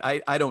corroboration.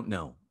 I don't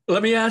know.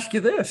 Let me ask you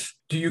this.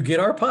 Do you get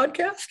our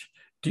podcast?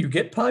 Do you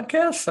get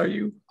podcasts? Are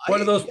you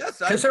one of those?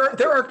 Because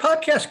there are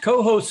podcast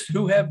co-hosts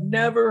who have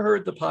never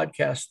heard the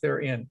podcast they're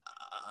in.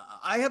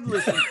 I have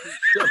listened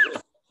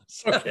to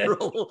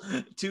several.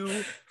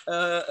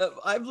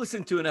 I've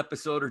listened to an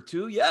episode or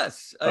two.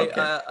 Yes,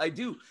 I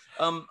do.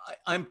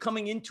 I'm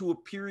coming into a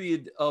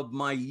period of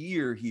my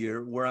year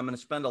here where I'm going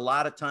to spend a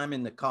lot of time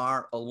in the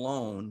car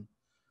alone,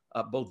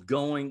 both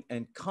going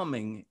and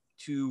coming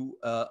to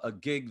a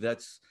gig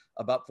that's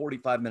about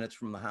 45 minutes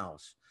from the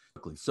house.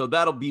 So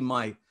that'll be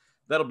my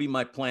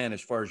plan,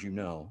 as far as you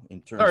know. In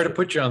terms. Sorry to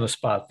put you on the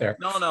spot there.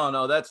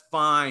 No, that's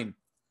fine.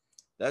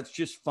 That's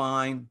just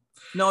fine.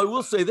 No, I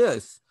will say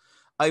this.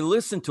 I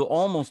listened to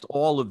almost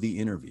all of the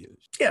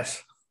interviews.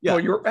 Yes. Yeah.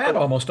 Well, you're at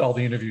almost all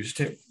the interviews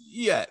too.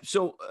 Yeah.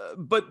 So,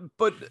 but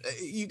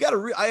you got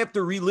to, I have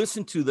to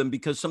re-listen to them,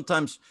 because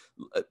sometimes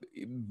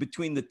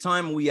between the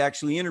time we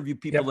actually interview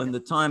people and the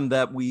time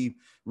that we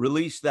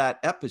release that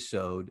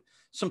episode,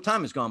 some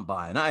time has gone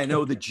by. And I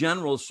know the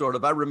general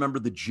I remember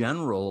the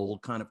general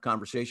kind of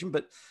conversation,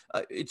 but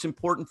it's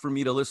important for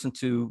me to listen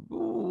to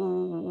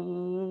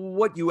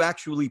what you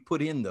actually put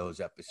in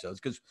those episodes,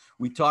 because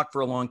we talk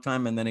for a long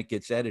time and then it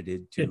gets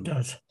edited to it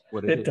does.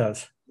 What it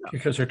does. Yeah.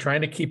 Because they're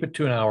trying to keep it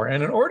to an hour.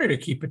 And in order to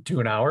keep it to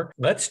an hour,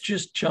 let's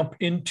just jump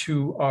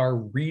into our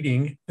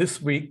reading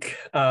this week.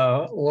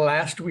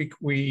 Last week,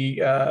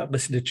 we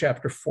listened to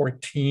chapter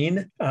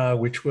 14,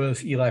 which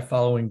was Eli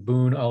following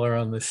Boone all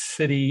around the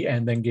city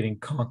and then getting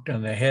conked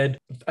on the head.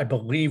 I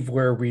believe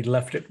where we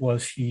left it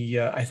was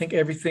I think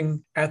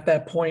everything at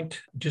that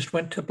point just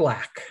went to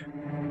black.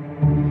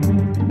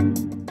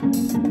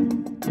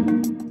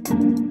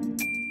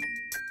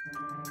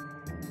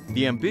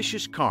 The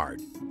Ambitious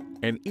Card,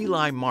 an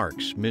Eli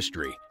Marks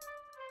mystery.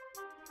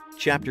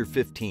 Chapter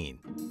 15.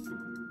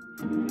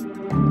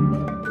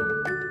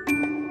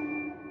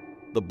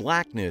 The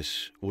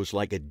blackness was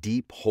like a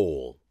deep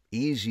hole,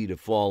 easy to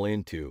fall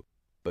into,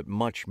 but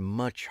much,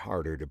 much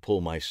harder to pull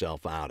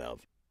myself out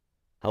of.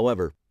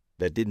 However,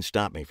 that didn't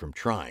stop me from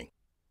trying.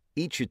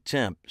 Each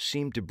attempt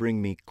seemed to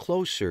bring me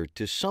closer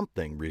to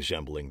something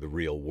resembling the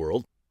real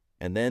world,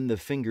 and then the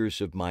fingers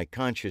of my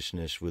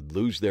consciousness would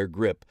lose their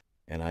grip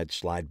and I'd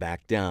slide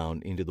back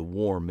down into the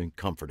warm and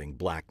comforting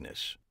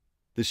blackness.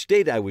 The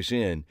state I was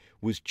in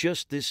was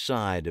just this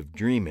side of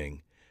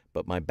dreaming,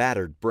 but my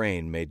battered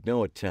brain made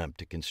no attempt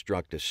to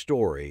construct a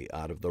story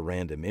out of the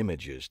random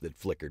images that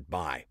flickered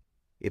by.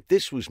 If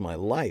this was my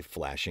life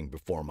flashing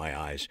before my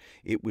eyes,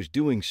 it was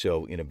doing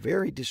so in a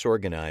very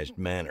disorganized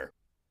manner.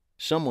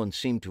 Someone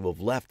seemed to have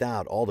left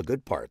out all the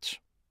good parts.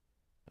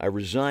 I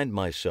resigned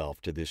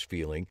myself to this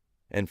feeling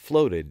and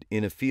floated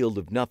in a field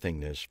of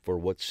nothingness for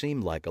what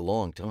seemed like a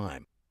long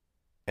time.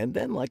 And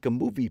then, like a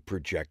movie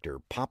projector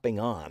popping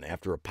on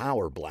after a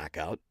power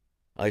blackout,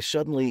 I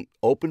suddenly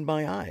opened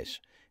my eyes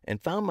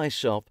and found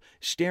myself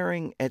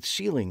staring at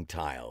ceiling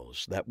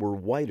tiles that were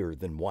whiter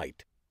than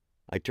white.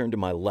 I turned to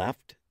my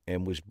left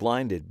and was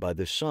blinded by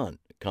the sun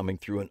coming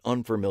through an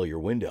unfamiliar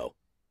window.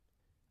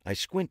 I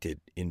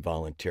squinted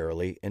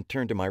involuntarily and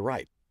turned to my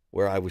right,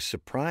 where I was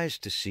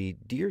surprised to see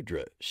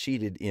Deirdre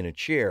seated in a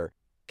chair,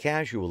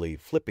 casually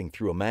flipping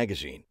through a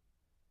magazine.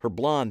 Her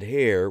blonde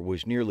hair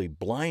was nearly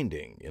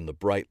blinding in the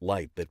bright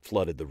light that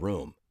flooded the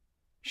room.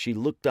 She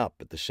looked up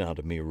at the sound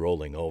of me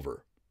rolling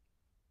over.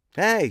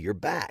 "Hey, you're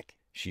back,"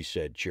 she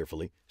said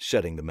cheerfully,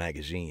 setting the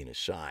magazine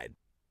aside.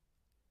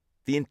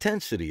 The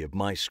intensity of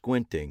my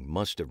squinting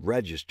must have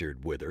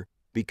registered with her,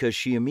 because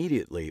she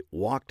immediately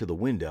walked to the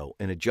window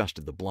and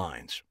adjusted the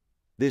blinds.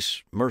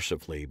 This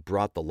mercifully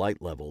brought the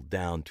light level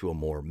down to a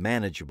more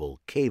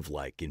manageable,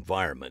 cave-like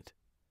environment.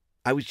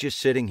 "I was just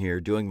sitting here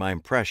doing my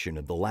impression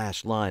of the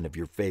last line of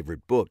your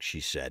favorite book,"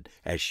 she said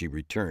as she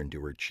returned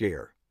to her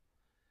chair.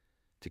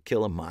 "To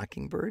Kill a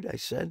Mockingbird?" I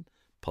said,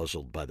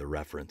 puzzled by the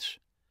reference.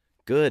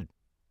 "Good.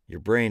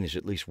 Your brain is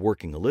at least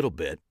working a little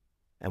bit.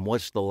 And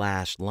what's the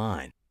last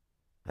line?"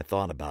 I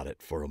thought about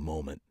it for a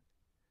moment.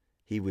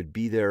 "He would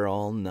be there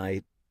all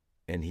night,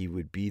 and he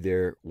would be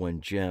there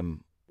when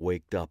Jem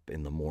waked up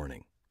in the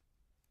morning."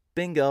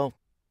 "Bingo."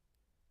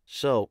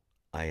 "So,"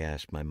 I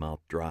asked, my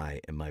mouth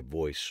dry and my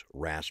voice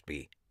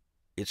raspy,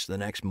 "it's the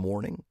next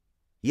morning?"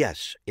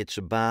 "Yes, it's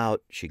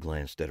about," she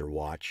glanced at her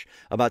watch,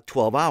 "about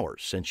 12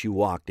 hours since you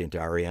walked into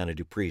Ariana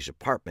Dupree's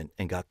apartment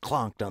and got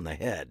clonked on the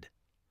head."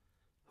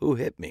 "Who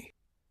hit me?"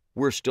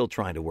 "We're still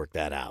trying to work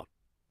that out."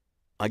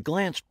 I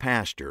glanced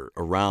past her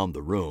around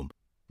the room,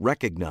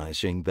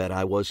 recognizing that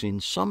I was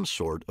in some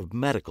sort of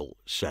medical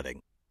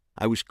setting.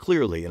 I was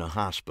clearly in a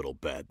hospital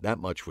bed, that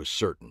much was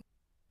certain.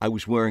 I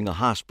was wearing a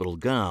hospital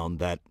gown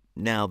that,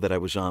 now that I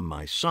was on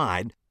my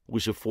side,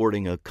 was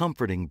affording a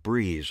comforting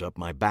breeze up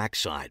my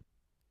backside.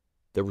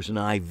 There was an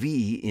IV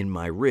in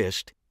my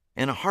wrist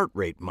and a heart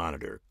rate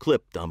monitor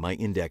clipped on my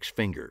index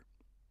finger,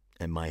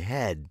 and my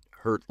head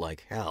hurt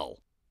like hell.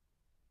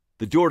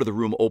 The door to the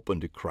room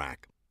opened a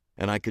crack,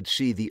 and I could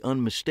see the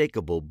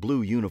unmistakable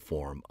blue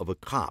uniform of a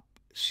cop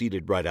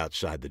seated right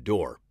outside the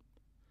door.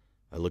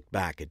 I looked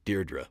back at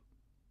Deirdre.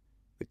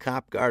 "The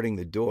cop guarding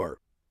the door,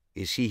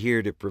 is he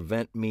here to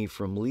prevent me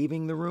from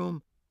leaving the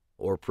room,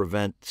 or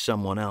prevent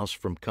someone else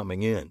from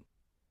coming in?"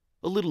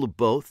 "A little of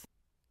both."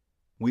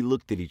 We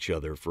looked at each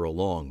other for a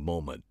long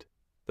moment.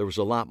 There was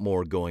a lot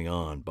more going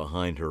on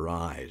behind her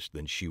eyes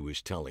than she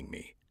was telling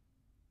me.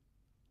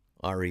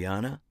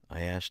 "Ariana?"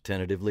 I asked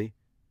tentatively.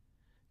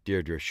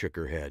 Deirdre shook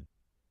her head.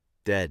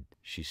 "Dead,"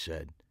 she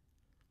said.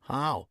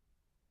 "How?"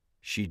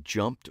 "She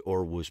jumped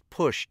or was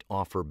pushed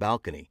off her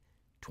balcony,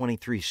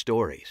 23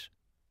 stories.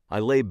 I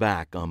lay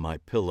back on my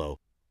pillow,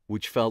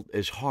 which felt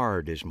as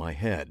hard as my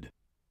head.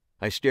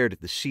 I stared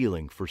at the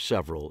ceiling for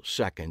several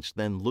seconds,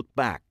 then looked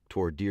back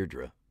toward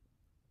Deirdre.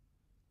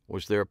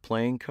 "Was there a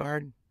playing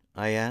card?"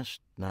 I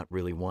asked, not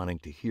really wanting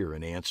to hear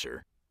an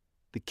answer.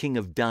 "The King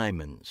of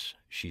Diamonds,"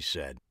 she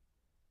said.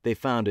 "They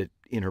found it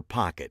in her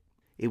pocket.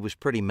 It was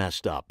pretty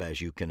messed up, as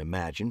you can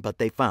imagine, but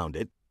they found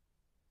it."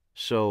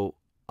 "So,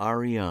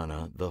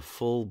 Ariana, the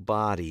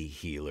full-body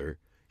healer,"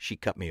 she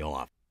cut me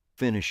off,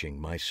 finishing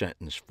my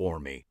sentence for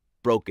me,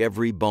 "broke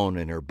every bone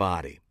in her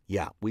body.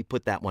 Yeah, we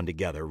put that one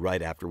together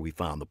right after we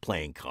found the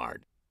playing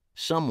card.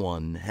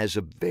 Someone has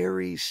a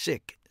very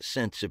sick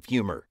sense of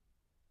humor.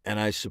 And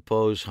I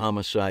suppose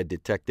homicide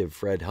detective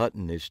Fred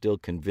Hutton is still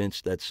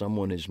convinced that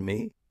someone is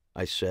me?"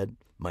 I said,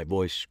 my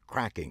voice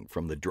cracking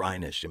from the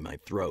dryness in my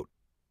throat.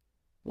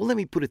 "Well, let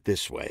me put it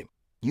this way.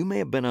 You may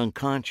have been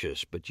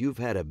unconscious, but you've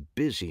had a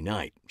busy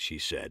night," she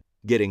said,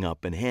 getting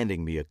up and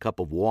handing me a cup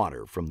of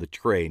water from the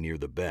tray near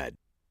the bed.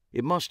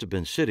 It must have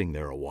been sitting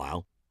there a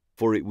while,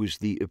 for it was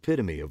the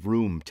epitome of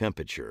room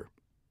temperature.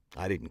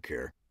 I didn't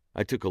care.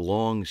 I took a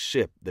long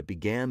sip that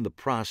began the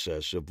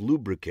process of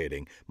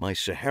lubricating my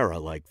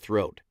Sahara-like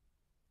throat.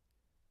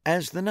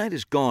 "As the night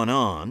has gone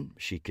on,"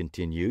 she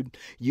continued,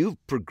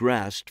 "you've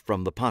progressed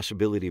from the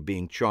possibility of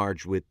being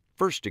charged with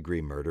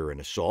first-degree murder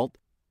and assault,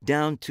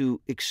 down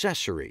to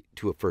accessory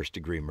to a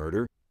first-degree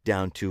murder,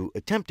 down to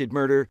attempted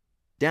murder,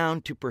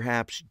 down to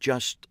perhaps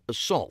just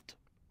assault,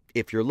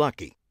 if you're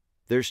lucky.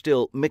 They're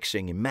still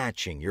mixing and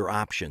matching your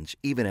options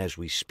even as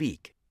we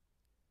speak."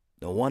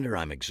 "No wonder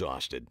I'm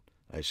exhausted,"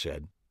 I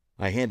said.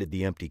 I handed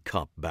the empty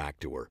cup back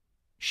to her.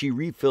 She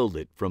refilled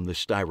it from the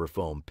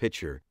styrofoam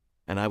pitcher,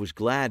 and I was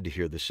glad to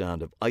hear the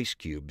sound of ice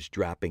cubes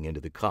dropping into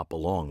the cup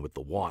along with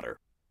the water.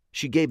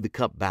 She gave the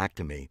cup back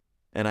to me,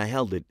 and I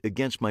held it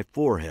against my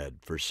forehead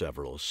for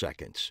several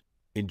seconds,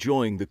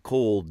 enjoying the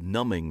cold,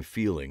 numbing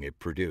feeling it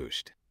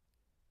produced.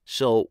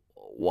 "So,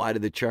 why do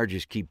the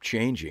charges keep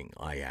changing?"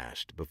 I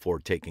asked, before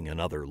taking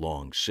another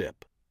long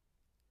sip.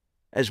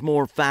 "As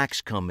more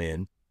facts come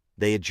in,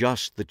 they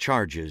adjust the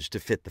charges to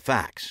fit the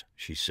facts,"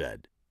 she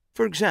said.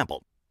 "For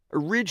example,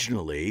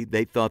 originally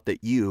they thought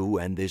that you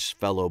and this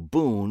fellow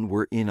Boone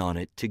were in on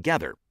it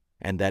together,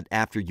 and that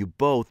after you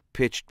both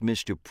pitched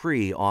Miss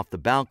Dupree off the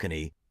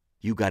balcony,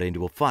 you got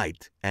into a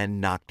fight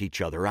and knocked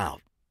each other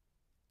out."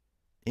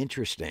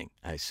 "Interesting,"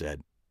 I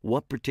said.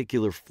 "What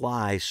particular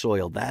fly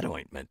soiled that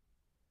ointment?"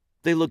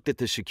 They looked at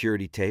the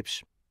security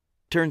tapes.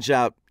 "Turns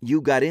out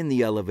you got in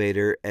the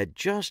elevator at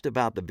just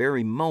about the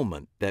very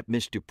moment that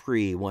Miss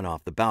Dupree went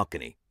off the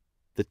balcony.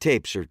 The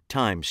tapes are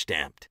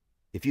time-stamped.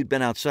 If you'd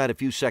been outside a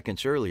few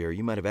seconds earlier,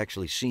 you might have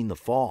actually seen the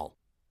fall.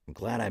 I'm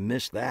glad I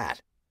missed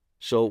that."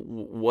 "So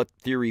what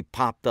theory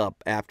popped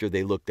up after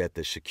they looked at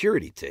the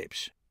security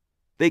tapes?"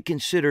 "They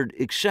considered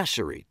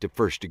accessory to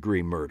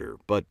first-degree murder,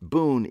 but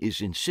Boone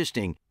is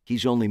insisting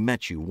he's only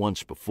met you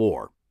once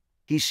before.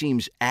 He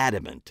seems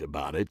adamant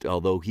about it,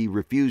 although he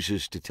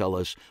refuses to tell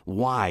us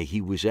why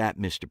he was at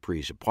Miss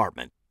Dupree's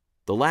apartment.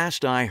 The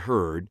last I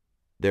heard,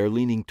 they're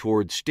leaning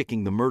toward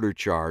sticking the murder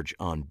charge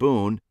on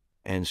Boone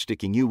and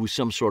sticking you with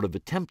some sort of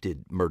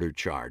attempted murder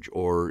charge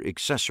or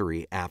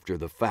accessory after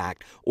the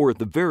fact, or at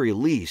the very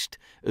least,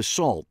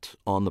 assault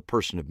on the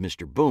person of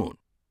Mr. Boone.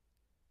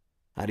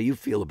 How do you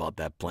feel about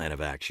that plan of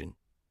action?"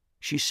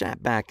 She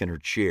sat back in her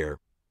chair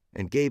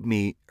and gave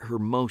me her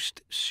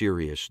most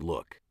serious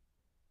look.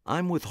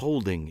 "I'm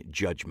withholding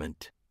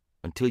judgment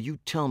until you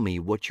tell me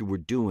what you were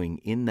doing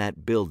in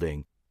that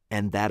building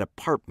and that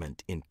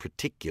apartment in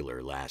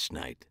particular last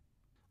night."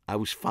 "I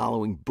was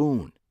following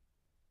Boone."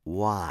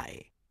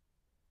 "Why?"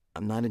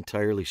 "I'm not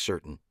entirely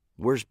certain.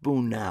 Where's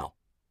Boone now?"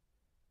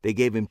 "They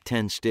gave him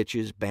 10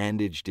 stitches,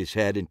 bandaged his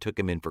head, and took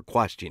him in for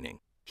questioning.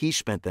 He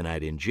spent the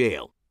night in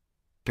jail.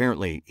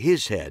 Apparently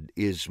his head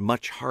is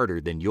much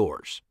harder than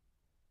yours."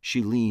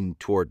 She leaned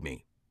toward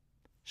me.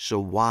 "So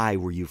why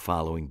were you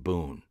following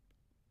Boone?"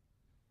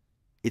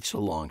 "It's a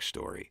long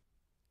story.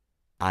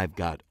 I've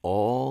got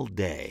all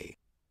day,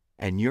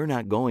 and you're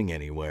not going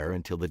anywhere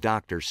until the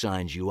doctor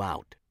signs you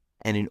out.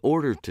 And in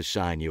order to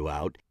sign you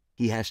out,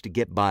 he has to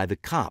get by the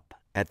cop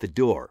at the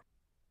door.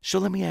 So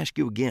let me ask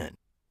you again.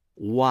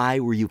 Why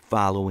were you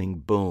following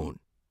Boone?"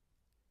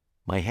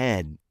 My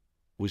head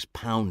was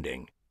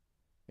pounding,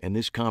 and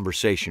this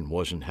conversation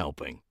wasn't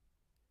helping.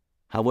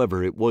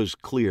 However, it was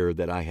clear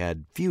that I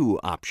had few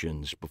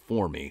options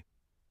before me,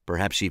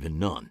 perhaps even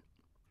none.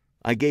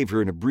 I gave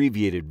her an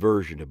abbreviated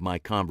version of my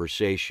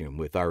conversation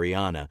with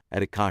Ariana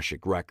at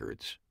Akashic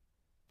Records.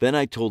 Then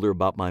I told her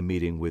about my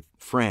meeting with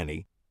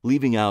Franny,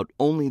 leaving out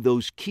only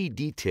those key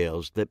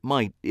details that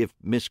might, if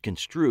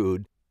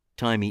misconstrued,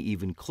 tie me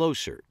even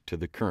closer to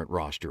the current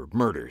roster of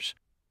murders.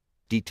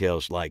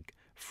 Details like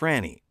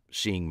Franny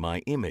seeing my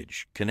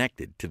image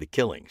connected to the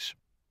killings.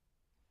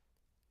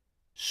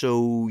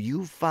 "So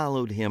you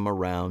followed him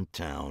around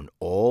town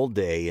all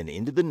day and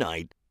into the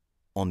night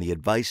on the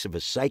advice of a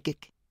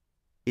psychic?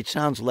 It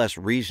sounds less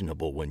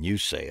reasonable when you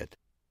say it.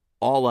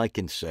 All I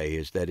can say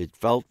is that it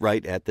felt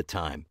right at the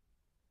time."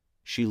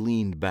 She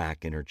leaned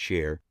back in her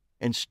chair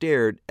and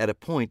stared at a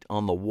point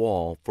on the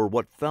wall for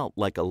what felt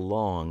like a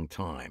long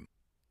time.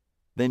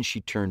 Then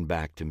she turned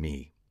back to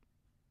me.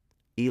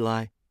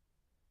 "Eli,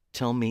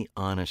 tell me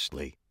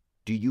honestly,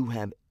 do you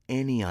have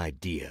any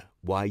idea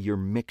why you're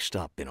mixed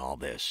up in all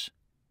this?"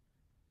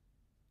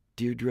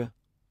 "Deirdre,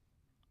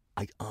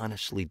 I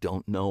honestly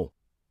don't know.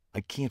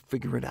 I can't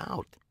figure it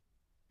out."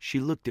 She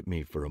looked at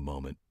me for a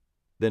moment,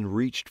 then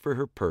reached for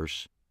her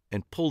purse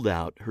and pulled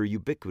out her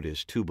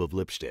ubiquitous tube of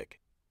lipstick.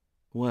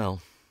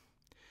 "Well,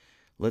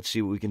 let's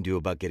see what we can do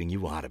about getting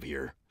you out of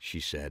here,"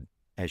 she said,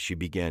 as she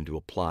began to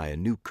apply a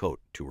new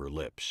coat to her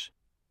lips.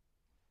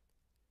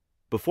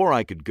 Before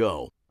I could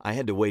go, I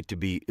had to wait to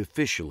be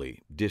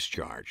officially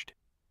discharged.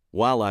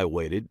 While I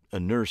waited, a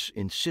nurse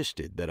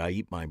insisted that I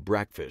eat my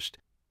breakfast,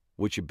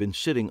 which had been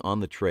sitting on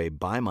the tray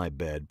by my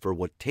bed for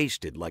what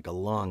tasted like a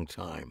long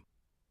time.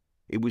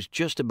 It was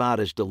just about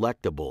as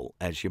delectable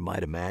as you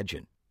might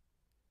imagine.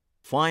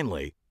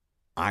 Finally,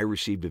 I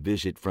received a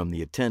visit from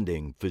the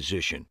attending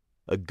physician,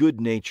 a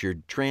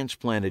good-natured,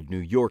 transplanted New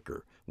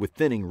Yorker with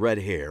thinning red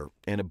hair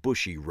and a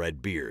bushy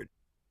red beard.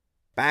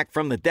 "Back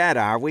from the dead,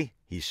 are we?"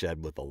 he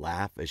said with a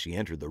laugh as he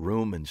entered the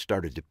room and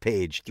started to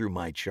page through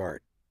my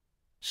chart.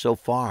 "So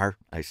far,"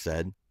 I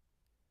said.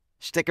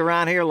 "Stick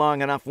around here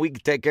long enough, we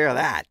can take care of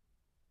that."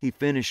 He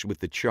finished with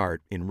the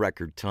chart in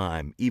record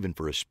time, even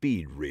for a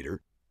speed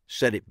reader,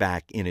 set it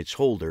back in its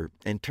holder,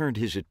 and turned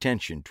his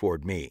attention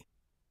toward me.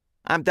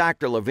 "I'm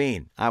Dr.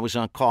 Levine. I was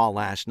on call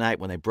last night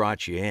when they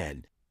brought you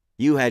in.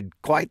 You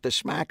had quite the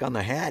smack on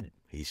the head,"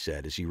 he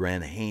said as he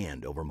ran a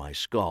hand over my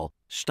skull,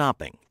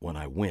 stopping when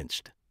I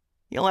winced.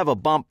 "You'll have a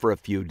bump for a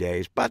few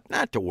days, but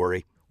not to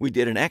worry. We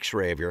did an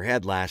X-ray of your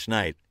head last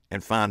night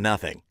and found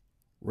nothing."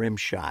 "Rim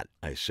shot,"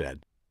 I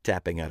said,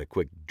 tapping out a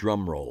quick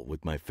drum roll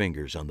with my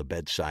fingers on the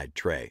bedside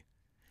tray.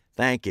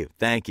 Thank you.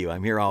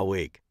 I'm here all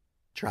week.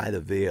 Try the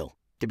veal.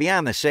 To be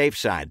on the safe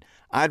side,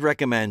 I'd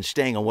recommend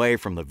staying away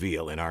from the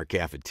veal in our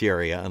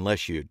cafeteria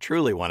unless you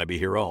truly want to be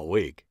here all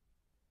week.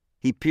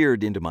 He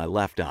peered into my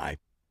left eye,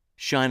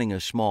 shining a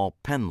small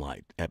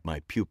penlight at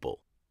my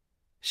pupil.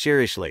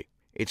 Seriously,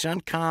 it's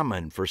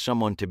uncommon for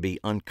someone to be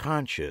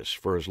unconscious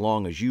for as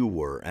long as you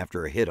were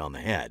after a hit on the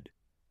head.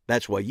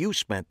 That's why you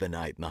spent the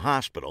night in the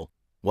hospital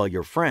while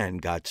your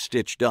friend got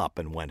stitched up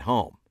and went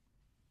home.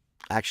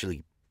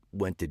 Actually,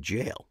 went to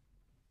jail.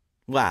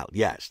 Well,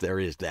 yes, there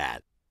is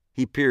that.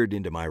 He peered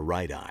into my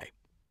right eye.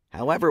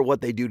 However,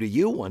 what they do to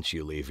you once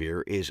you leave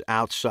here is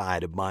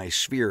outside of my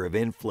sphere of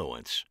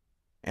influence.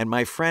 And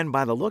my friend,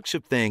 by the looks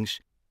of things,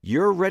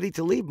 you're ready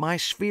to leave my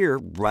sphere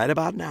right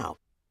about now.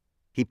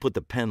 He put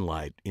the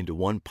penlight into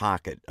one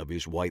pocket of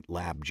his white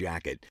lab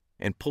jacket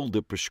and pulled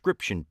a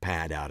prescription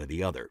pad out of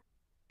the other.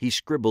 He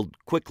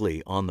scribbled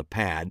quickly on the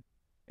pad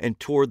and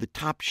tore the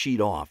top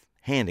sheet off,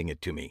 handing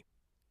it to me.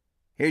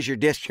 Here's your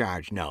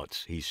discharge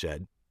notes, he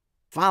said.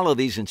 Follow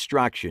these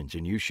instructions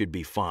and you should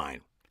be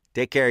fine.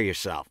 Take care of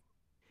yourself.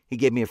 He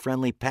gave me a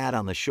friendly pat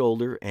on the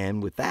shoulder,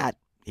 and with that,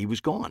 he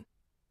was gone.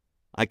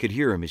 I could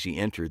hear him as he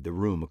entered the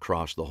room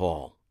across the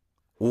hall.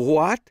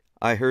 What?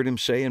 I heard him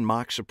say in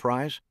mock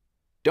surprise.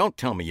 Don't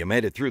tell me you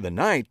made it through the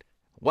night.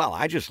 Well,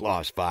 I just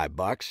lost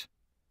 $5.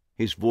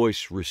 His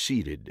voice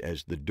receded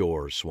as the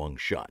door swung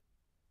shut.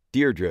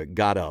 Deirdre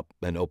got up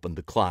and opened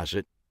the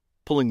closet,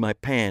 pulling my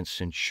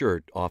pants and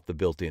shirt off the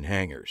built-in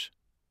hangers.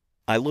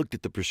 I looked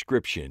at the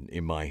prescription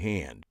in my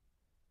hand.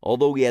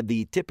 Although he had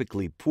the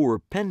typically poor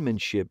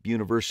penmanship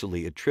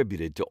universally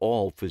attributed to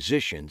all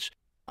physicians,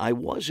 I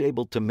was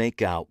able to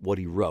make out what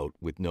he wrote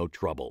with no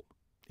trouble.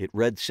 It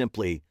read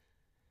simply,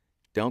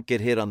 "Don't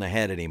get hit on the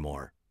head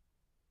anymore."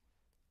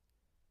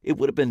 It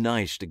would have been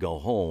nice to go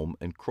home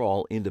and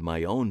crawl into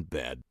my own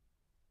bed,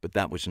 but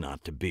that was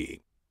not to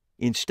be.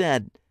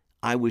 Instead,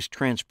 I was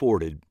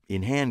transported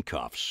in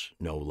handcuffs,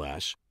 no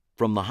less,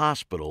 from the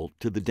hospital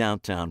to the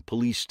downtown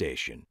police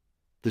station,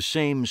 the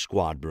same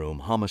squad room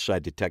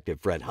homicide detective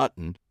Fred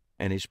Hutton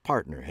and his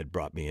partner had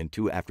brought me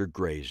into after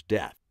Gray's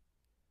death.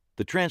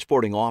 The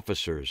transporting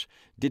officers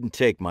didn't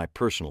take my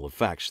personal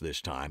effects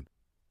this time,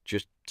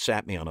 just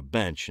sat me on a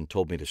bench and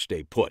told me to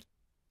stay put.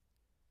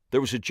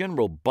 There was a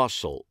general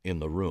bustle in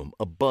the room,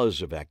 a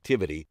buzz of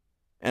activity,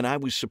 and I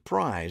was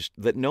surprised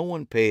that no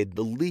one paid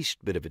the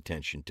least bit of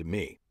attention to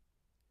me.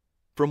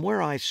 From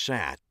where I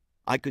sat,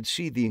 I could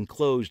see the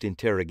enclosed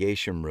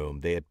interrogation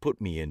room they had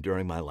put me in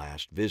during my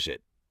last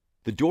visit.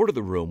 The door to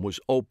the room was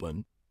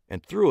open,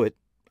 and through it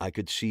I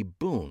could see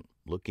Boone,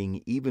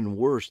 looking even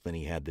worse than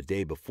he had the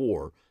day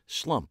before,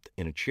 slumped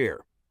in a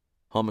chair.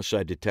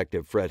 Homicide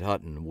Detective Fred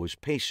Hutton was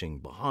pacing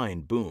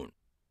behind Boone.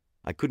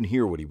 I couldn't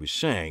hear what he was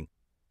saying,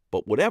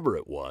 but whatever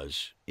it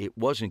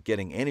wasn't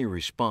getting any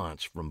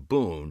response from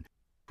Boone,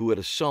 who had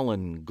a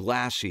sullen,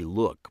 glassy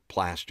look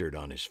plastered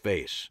on his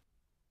face.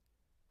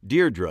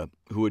 Deirdre,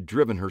 who had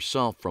driven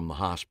herself from the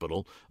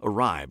hospital,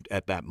 arrived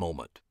at that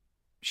moment.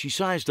 She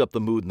sized up the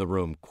mood in the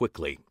room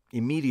quickly,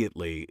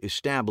 immediately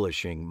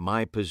establishing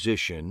my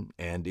position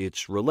and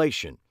its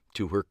relation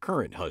to her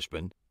current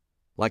husband,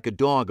 like a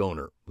dog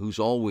owner who's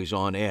always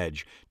on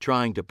edge,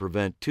 trying to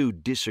prevent two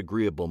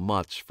disagreeable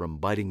mutts from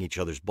biting each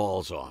other's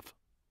balls off.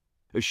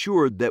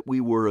 Assured that we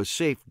were a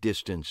safe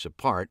distance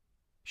apart,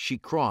 she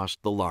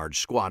crossed the large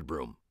squad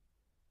room.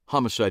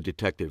 Homicide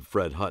Detective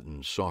Fred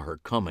Hutton saw her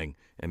coming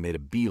and made a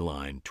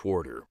beeline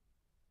toward her.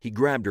 He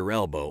grabbed her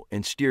elbow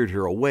and steered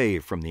her away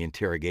from the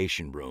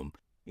interrogation room,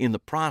 in the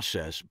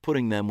process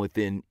putting them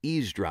within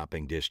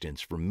eavesdropping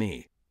distance from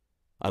me.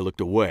 I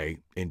looked away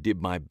and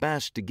did my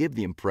best to give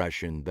the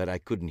impression that I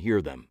couldn't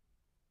hear them.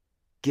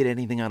 "Get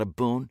anything out of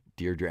Boone?"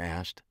 Deirdre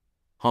asked.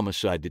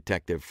 Homicide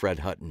Detective Fred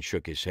Hutton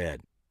shook his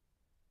head.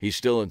 "He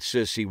still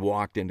insists he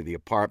walked into the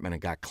apartment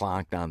and got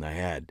clonked on the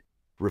head.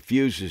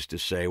 Refuses to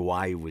say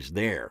why he was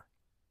there."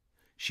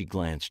 She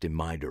glanced in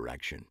my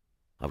direction.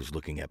 I was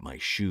looking at my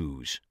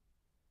shoes.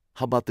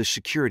 "How about the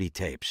security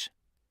tapes?"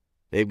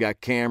 "They've got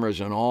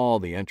cameras on all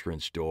the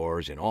entrance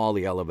doors, and all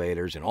the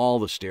elevators, and all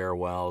the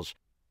stairwells.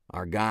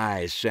 Our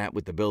guys sat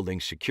with the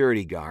building's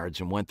security guards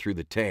and went through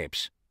the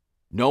tapes.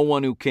 No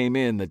one who came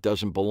in that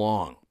doesn't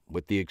belong,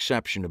 with the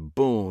exception of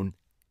Boone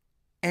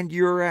and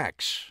your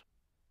ex.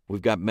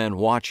 We've got men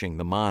watching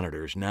the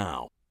monitors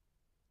now."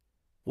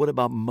 "What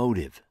about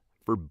motive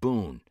for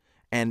Boone?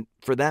 And,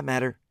 for that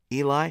matter,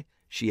 Eli?"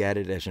 she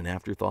added as an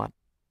afterthought.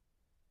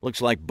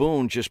 "Looks like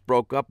Boone just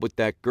broke up with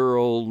that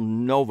girl,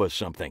 Nova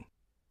something.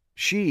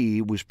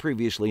 She was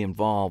previously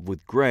involved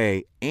with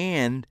Gray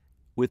and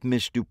with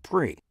Miss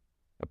Dupree.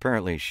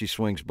 Apparently she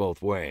swings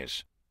both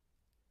ways."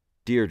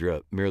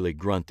 Deirdre merely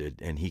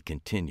grunted, and he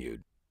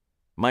continued.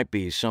 "Might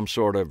be some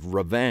sort of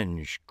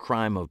revenge,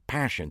 crime of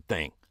passion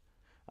thing.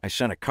 I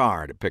sent a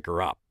car to pick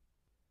her up."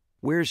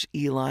 "Where's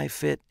Eli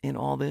fit in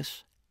all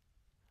this?"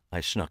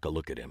 I snuck a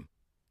look at him.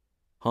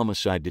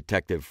 Homicide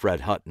Detective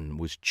Fred Hutton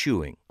was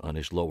chewing on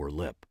his lower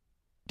lip.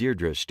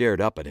 Deirdre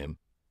stared up at him,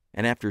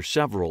 and after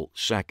several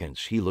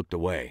seconds he looked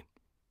away.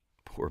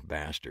 Poor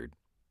bastard.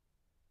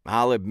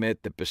 I'll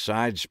admit that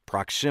besides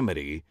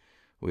proximity,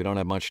 we don't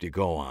have much to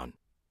go on.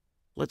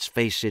 Let's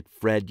face it,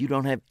 Fred, you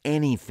don't have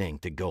anything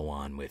to go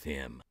on with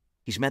him.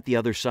 He's met the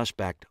other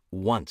suspect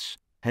once,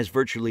 has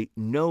virtually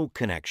no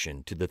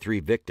connection to the 3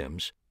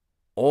 victims.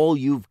 All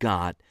you've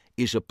got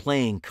is a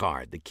playing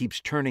card that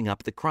keeps turning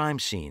up the crime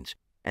scenes,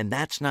 and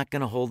that's not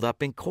going to hold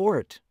up in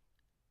court.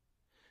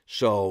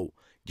 So,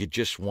 you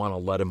just want to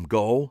let him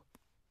go?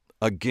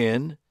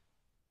 Again?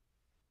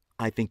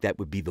 I think that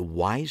would be the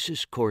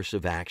wisest course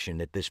of action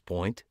at this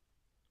point.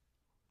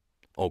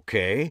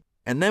 Okay,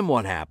 and then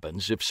what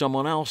happens if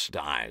someone else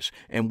dies,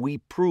 and we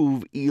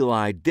prove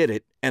Eli did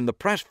it, and the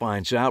press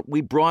finds out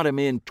we brought him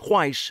in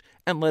twice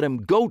and let him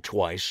go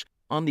twice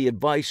on the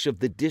advice of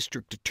the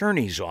district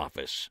attorney's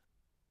office?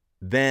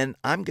 Then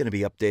I'm going to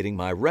be updating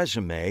my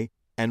resume,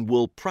 and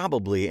we'll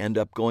probably end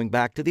up going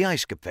back to the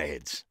ice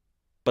capades.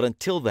 But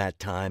until that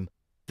time,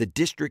 the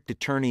district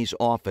attorney's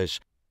office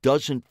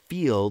doesn't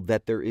feel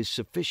that there is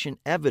sufficient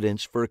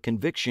evidence for a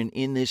conviction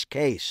in this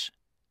case.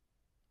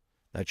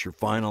 That's your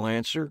final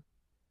answer?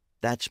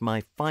 That's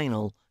my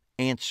final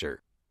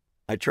answer.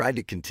 I tried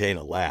to contain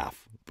a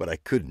laugh, but I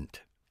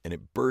couldn't, and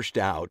it burst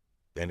out,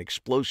 an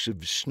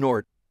explosive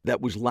snort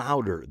that was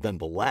louder than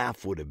the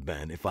laugh would have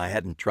been if I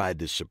hadn't tried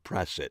to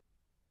suppress it.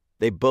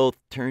 They both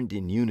turned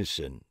in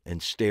unison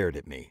and stared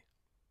at me.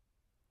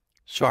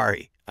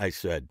 "Sorry," I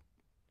said.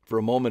 For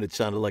a moment it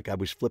sounded like I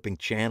was flipping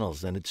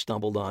channels and had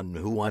stumbled on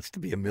Who Wants to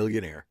Be a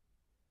Millionaire.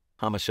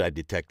 Homicide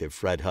Detective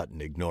Fred Hutton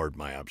ignored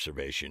my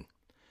observation.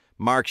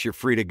 "Marks, you're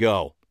free to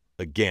go.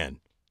 Again.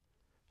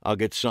 I'll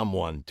get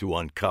someone to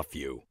uncuff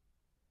you."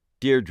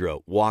 Deirdre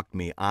walked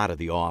me out of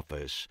the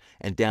office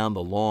and down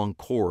the long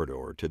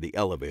corridor to the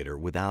elevator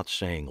without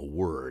saying a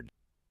word.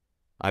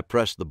 I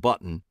pressed the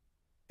button,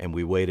 and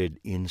we waited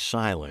in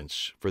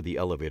silence for the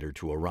elevator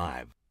to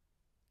arrive.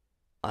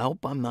 "I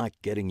hope I'm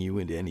not getting you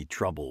into any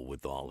trouble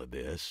with all of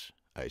this,"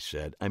 I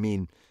said. "I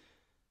mean,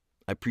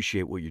 I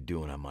appreciate what you're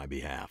doing on my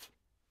behalf."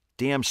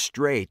 "Damn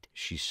straight,"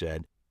 she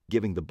said,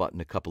 giving the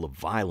button a couple of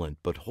violent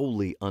but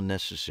wholly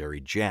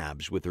unnecessary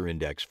jabs with her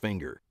index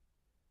finger.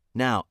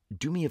 "Now,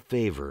 do me a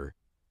favor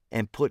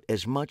and put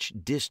as much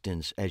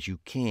distance as you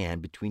can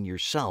between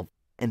yourself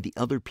and the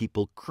other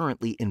people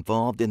currently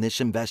involved in this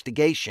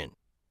investigation."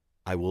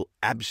 "I will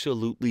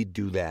absolutely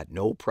do that,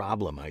 no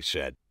problem," I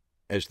said,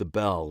 as the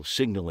bell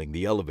signaling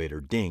the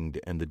elevator dinged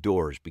and the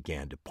doors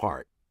began to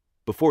part.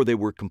 Before they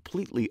were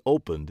completely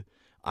opened,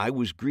 I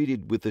was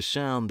greeted with a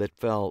sound that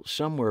fell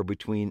somewhere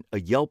between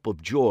a yelp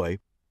of joy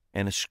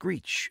and a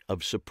screech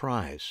of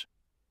surprise.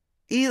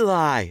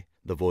 "Eli!"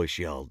 the voice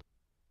yelled,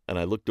 and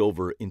I looked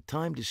over in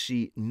time to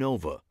see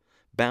Nova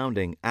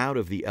bounding out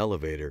of the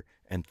elevator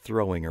and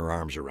throwing her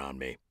arms around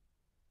me.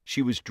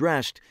 She was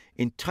dressed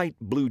in tight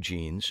blue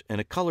jeans and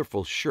a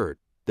colorful shirt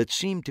that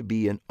seemed to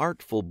be an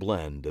artful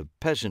blend of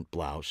peasant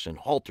blouse and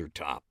halter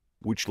top,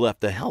 which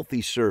left a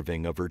healthy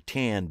serving of her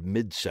tanned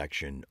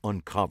midsection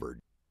uncovered.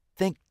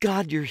 "Thank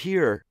God you're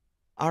here.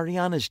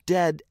 Ariana's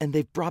dead, and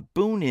they've brought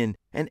Boone in,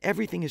 and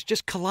everything is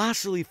just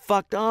colossally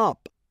fucked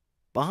up."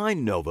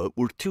 Behind Nova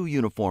were 2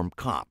 uniformed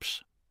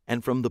cops,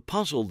 and from the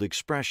puzzled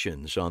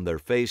expressions on their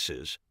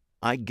faces,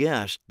 I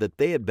guessed that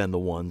they had been the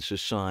ones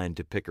assigned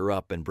to pick her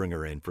up and bring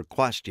her in for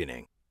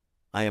questioning.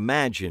 I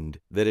imagined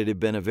that it had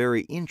been a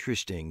very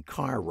interesting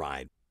car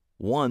ride,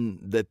 one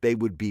that they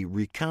would be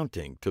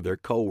recounting to their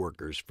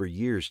coworkers for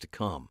years to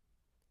come.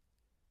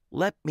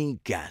 "Let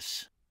me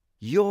guess.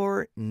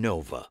 You're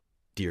Nova,"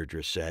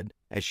 Deirdre said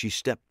as she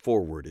stepped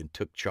forward and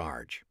took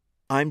charge.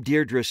 "I'm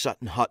Deirdre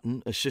Sutton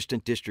Hutton,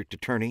 Assistant District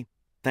Attorney.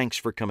 Thanks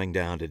for coming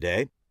down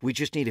today. We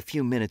just need a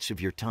few minutes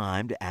of your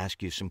time to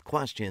ask you some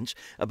questions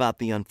about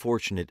the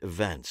unfortunate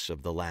events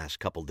of the last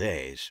couple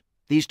days.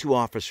 These 2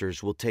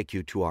 officers will take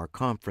you to our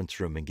conference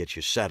room and get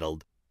you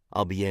settled.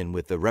 I'll be in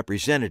with the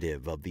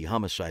representative of the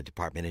Homicide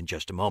Department in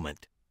just a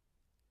moment."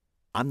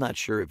 I'm not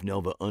sure if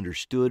Nova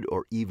understood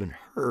or even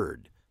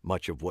heard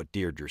much of what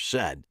Deirdre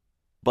said,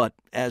 but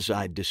as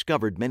I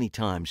discovered many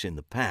times in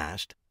the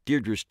past,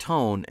 Deirdre's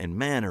tone and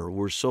manner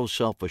were so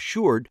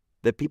self-assured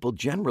that people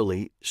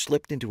generally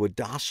slipped into a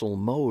docile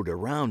mode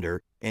around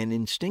her and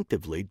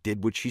instinctively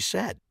did what she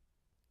said.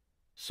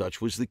 Such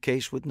was the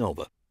case with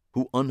Nova,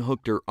 who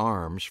unhooked her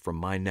arms from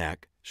my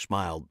neck,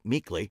 smiled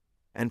meekly,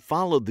 and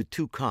followed the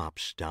 2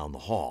 cops down the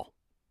hall.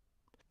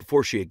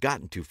 Before she had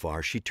gotten too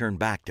far, she turned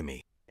back to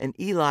me. "And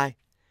Eli,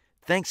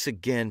 thanks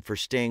again for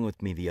staying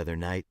with me the other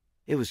night.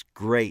 It was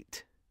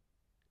great."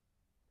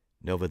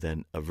 Nova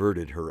then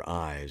averted her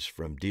eyes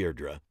from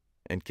Deirdre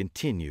and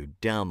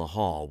continued down the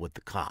hall with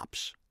the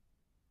cops.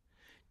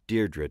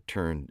 Deirdre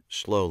turned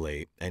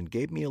slowly and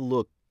gave me a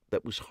look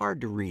that was hard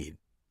to read.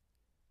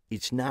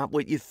 "It's not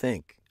what you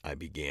think," I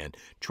began,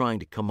 trying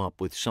to come up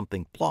with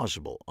something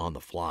plausible on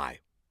the fly.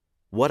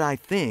 "What I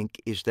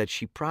think is that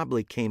she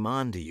probably came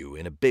on to you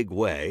in a big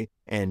way,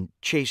 and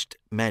chaste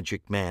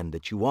magic man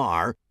that you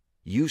are,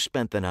 you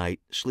spent the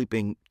night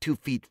sleeping 2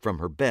 feet from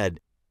her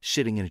bed,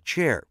 sitting in a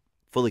chair,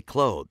 fully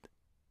clothed."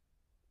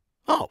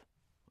 "Oh,"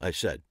 I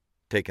said,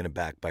 taken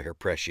aback by her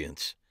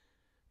prescience.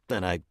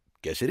 "Then I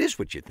guess it is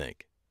what you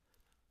think."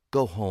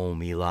 Go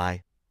home, Eli.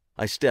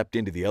 I stepped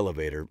into the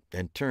elevator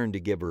and turned to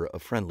give her a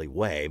friendly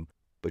wave,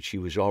 but she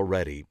was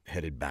already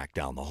headed back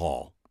down the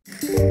hall.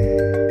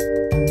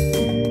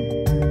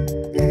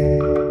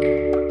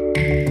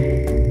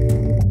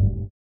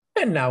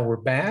 And now we're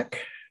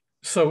back.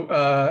 So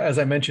as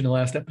I mentioned in the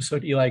last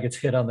episode, Eli gets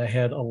hit on the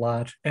head a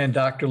lot. And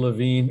Dr.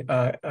 Levine,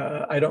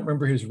 I don't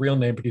remember his real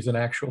name, but he's an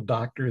actual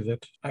doctor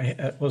that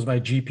was my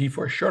GP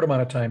for a short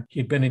amount of time.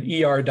 He'd been an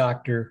ER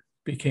doctor,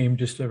 became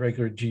just a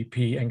regular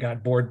GP and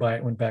got bored by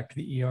it, went back to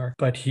the ER.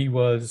 But he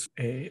was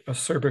a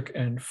acerbic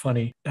and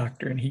funny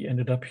doctor, and he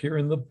ended up here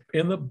in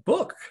the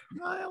book.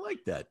 I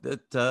like that.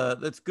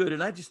 That's good.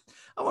 And I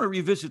want to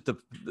revisit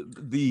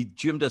the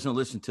Jim doesn't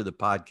listen to the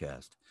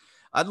podcast.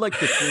 I'd like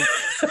to think.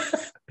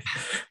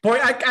 Boy,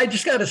 I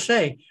just got to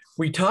say,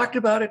 we talked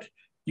about it.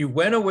 You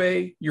went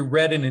away. You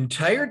read an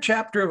entire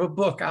chapter of a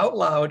book out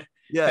loud.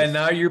 Yes. And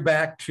now you're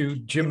back to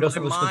Jim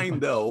doesn't listen to the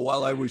podcast. Though,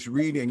 while I was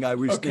reading, I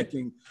was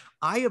thinking,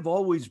 I have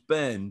always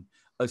been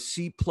a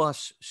C+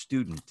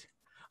 student.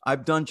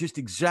 I've done just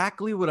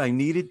exactly what I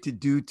needed to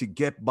do to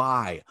get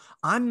by.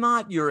 I'm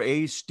not your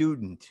A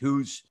student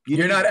who's...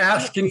 You're not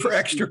asking for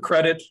extra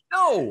credit.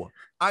 No,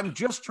 I'm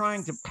just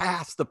trying to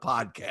pass the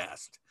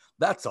podcast.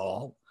 That's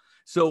all.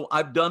 So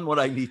I've done what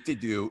I need to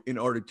do in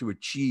order to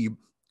achieve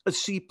a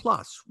C+,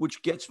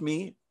 which gets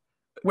me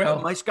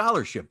my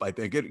scholarship. I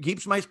think it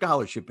keeps my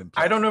scholarship in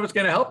place. I don't know if it's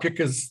going to help you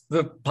because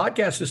the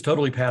podcast is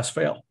totally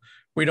pass-fail.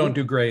 We don't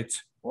do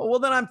grades. Well,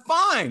 then I'm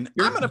fine.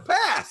 I'm going to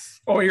pass.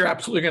 Oh, you're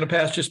absolutely going to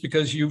pass just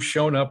because you've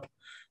shown up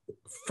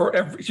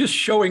just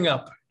showing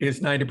up is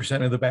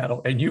 90% of the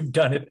battle. And you've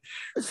done it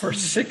for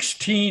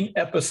 16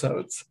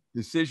 episodes.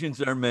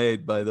 Decisions are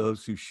made by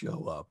those who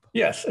show up.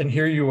 Yes, and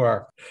here you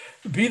are.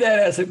 Be that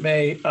as it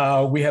may,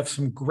 we have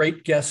some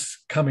great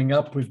guests coming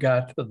up. We've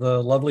got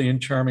the lovely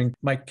and charming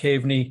Mike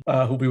Caveney,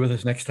 who'll be with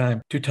us next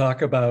time to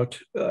talk about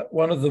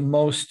one of the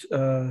most...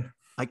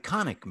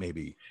 iconic,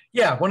 maybe.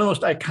 Yeah, one of the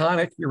most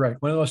iconic, you're right,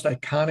 one of the most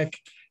iconic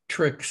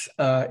tricks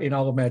in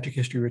all of magic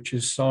history, which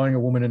is sawing a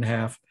woman in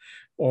half.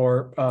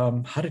 Or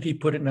how did he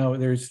put it now?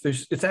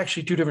 It's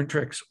actually two different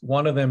tricks.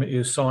 One of them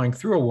is sawing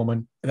through a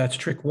woman. That's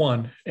trick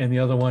one. And the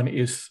other one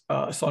is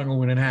sawing a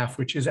woman in half,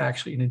 which is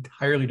actually an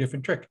entirely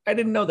different trick. I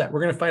didn't know that. We're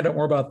going to find out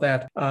more about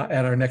that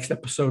at our next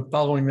episode.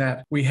 Following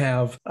that, we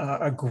have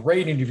a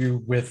great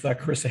interview with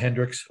Carissa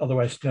Hendricks,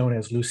 otherwise known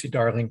as Lucy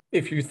Darling.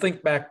 If you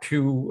think back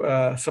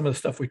to some of the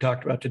stuff we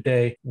talked about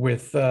today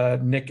with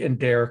Nick and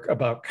Derek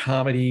about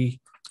comedy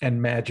and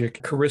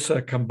magic,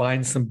 Carissa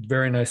combines them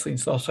very nicely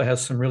and also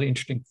has some really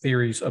interesting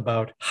theories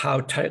about how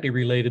tightly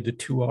related the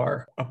two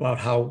are, about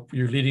how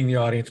you're leading the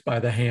audience by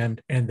the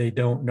hand and they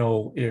don't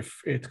know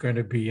if it's going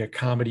to be a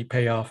comedy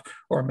payoff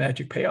or a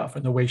magic payoff,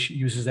 and the way she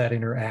uses that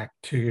in her act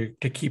to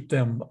keep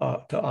them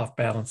off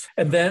balance.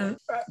 And then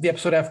the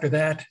episode after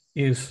that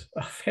is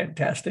a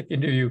fantastic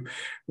interview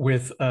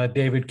with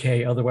David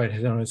Kay,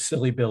 otherwise known as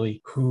Silly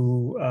Billy,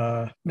 who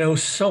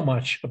knows so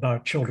much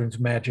about children's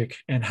magic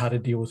and how to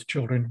deal with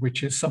children,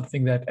 which is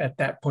something that at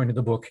that point in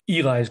the book,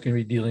 Eli is going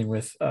to be dealing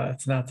with.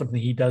 It's not something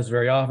he does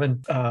very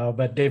often,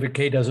 but David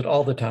Kay does it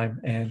all the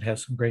time and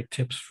has some great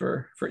tips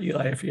for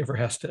Eli if he ever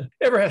has to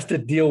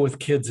deal with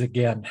kids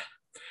again.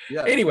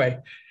 Yeah. Anyway,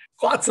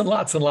 lots and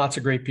lots and lots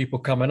of great people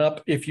coming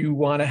up. If you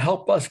want to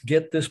help us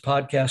get this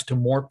podcast to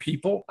more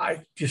people,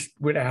 I just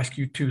would ask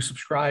you to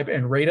subscribe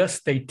and rate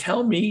us. They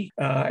tell me,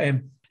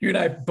 and you and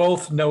I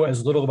both know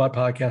as little about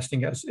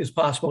podcasting as is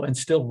possible and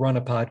still run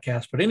a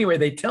podcast. But anyway,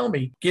 they tell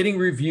me getting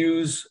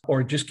reviews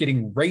or just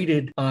getting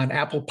rated on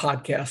Apple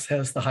Podcasts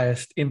has the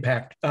highest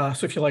impact.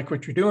 So if you like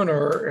what you're doing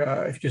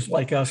or if you just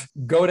like us,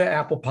 go to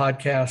Apple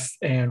Podcasts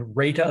and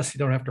rate us. You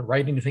don't have to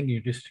write anything.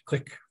 You just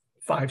click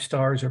 5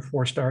 stars or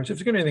 4 stars. If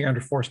it's going to be anything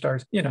under 4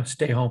 stars,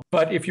 stay home.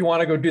 But if you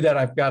want to go do that,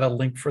 I've got a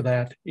link for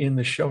that in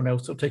the show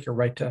notes. It'll take you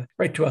right to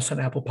us on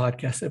Apple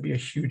Podcasts. That'd be a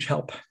huge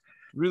help.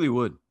 Really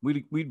would.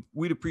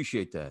 We'd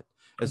appreciate that.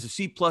 As a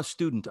C+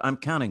 student, I'm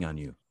counting on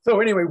you. So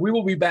anyway, we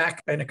will be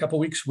back in a couple of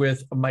weeks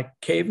with Mike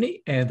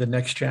Caveney and the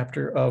next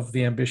chapter of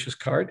The Ambitious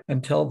Card.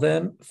 Until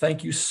then,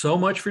 thank you so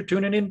much for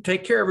tuning in.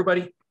 Take care,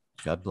 everybody.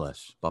 God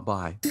bless.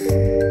 Bye-bye.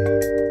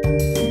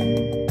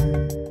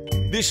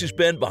 This has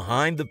been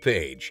Behind the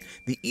Page,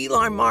 the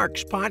Eli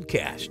Marks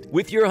podcast,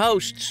 with your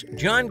hosts,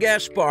 John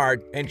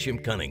Gaspard and Jim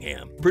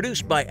Cunningham.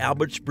 Produced by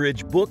Alberts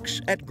Bridge Books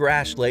at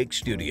Grass Lake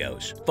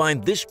Studios.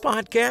 Find this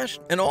podcast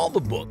and all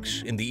the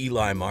books in the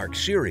Eli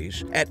Marks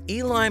series at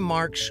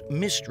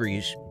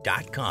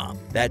elimarksmysteries.com.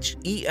 That's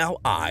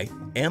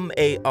ELIMARKS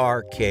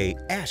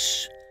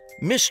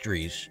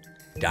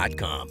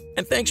Mysteries.com.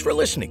 And thanks for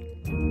listening.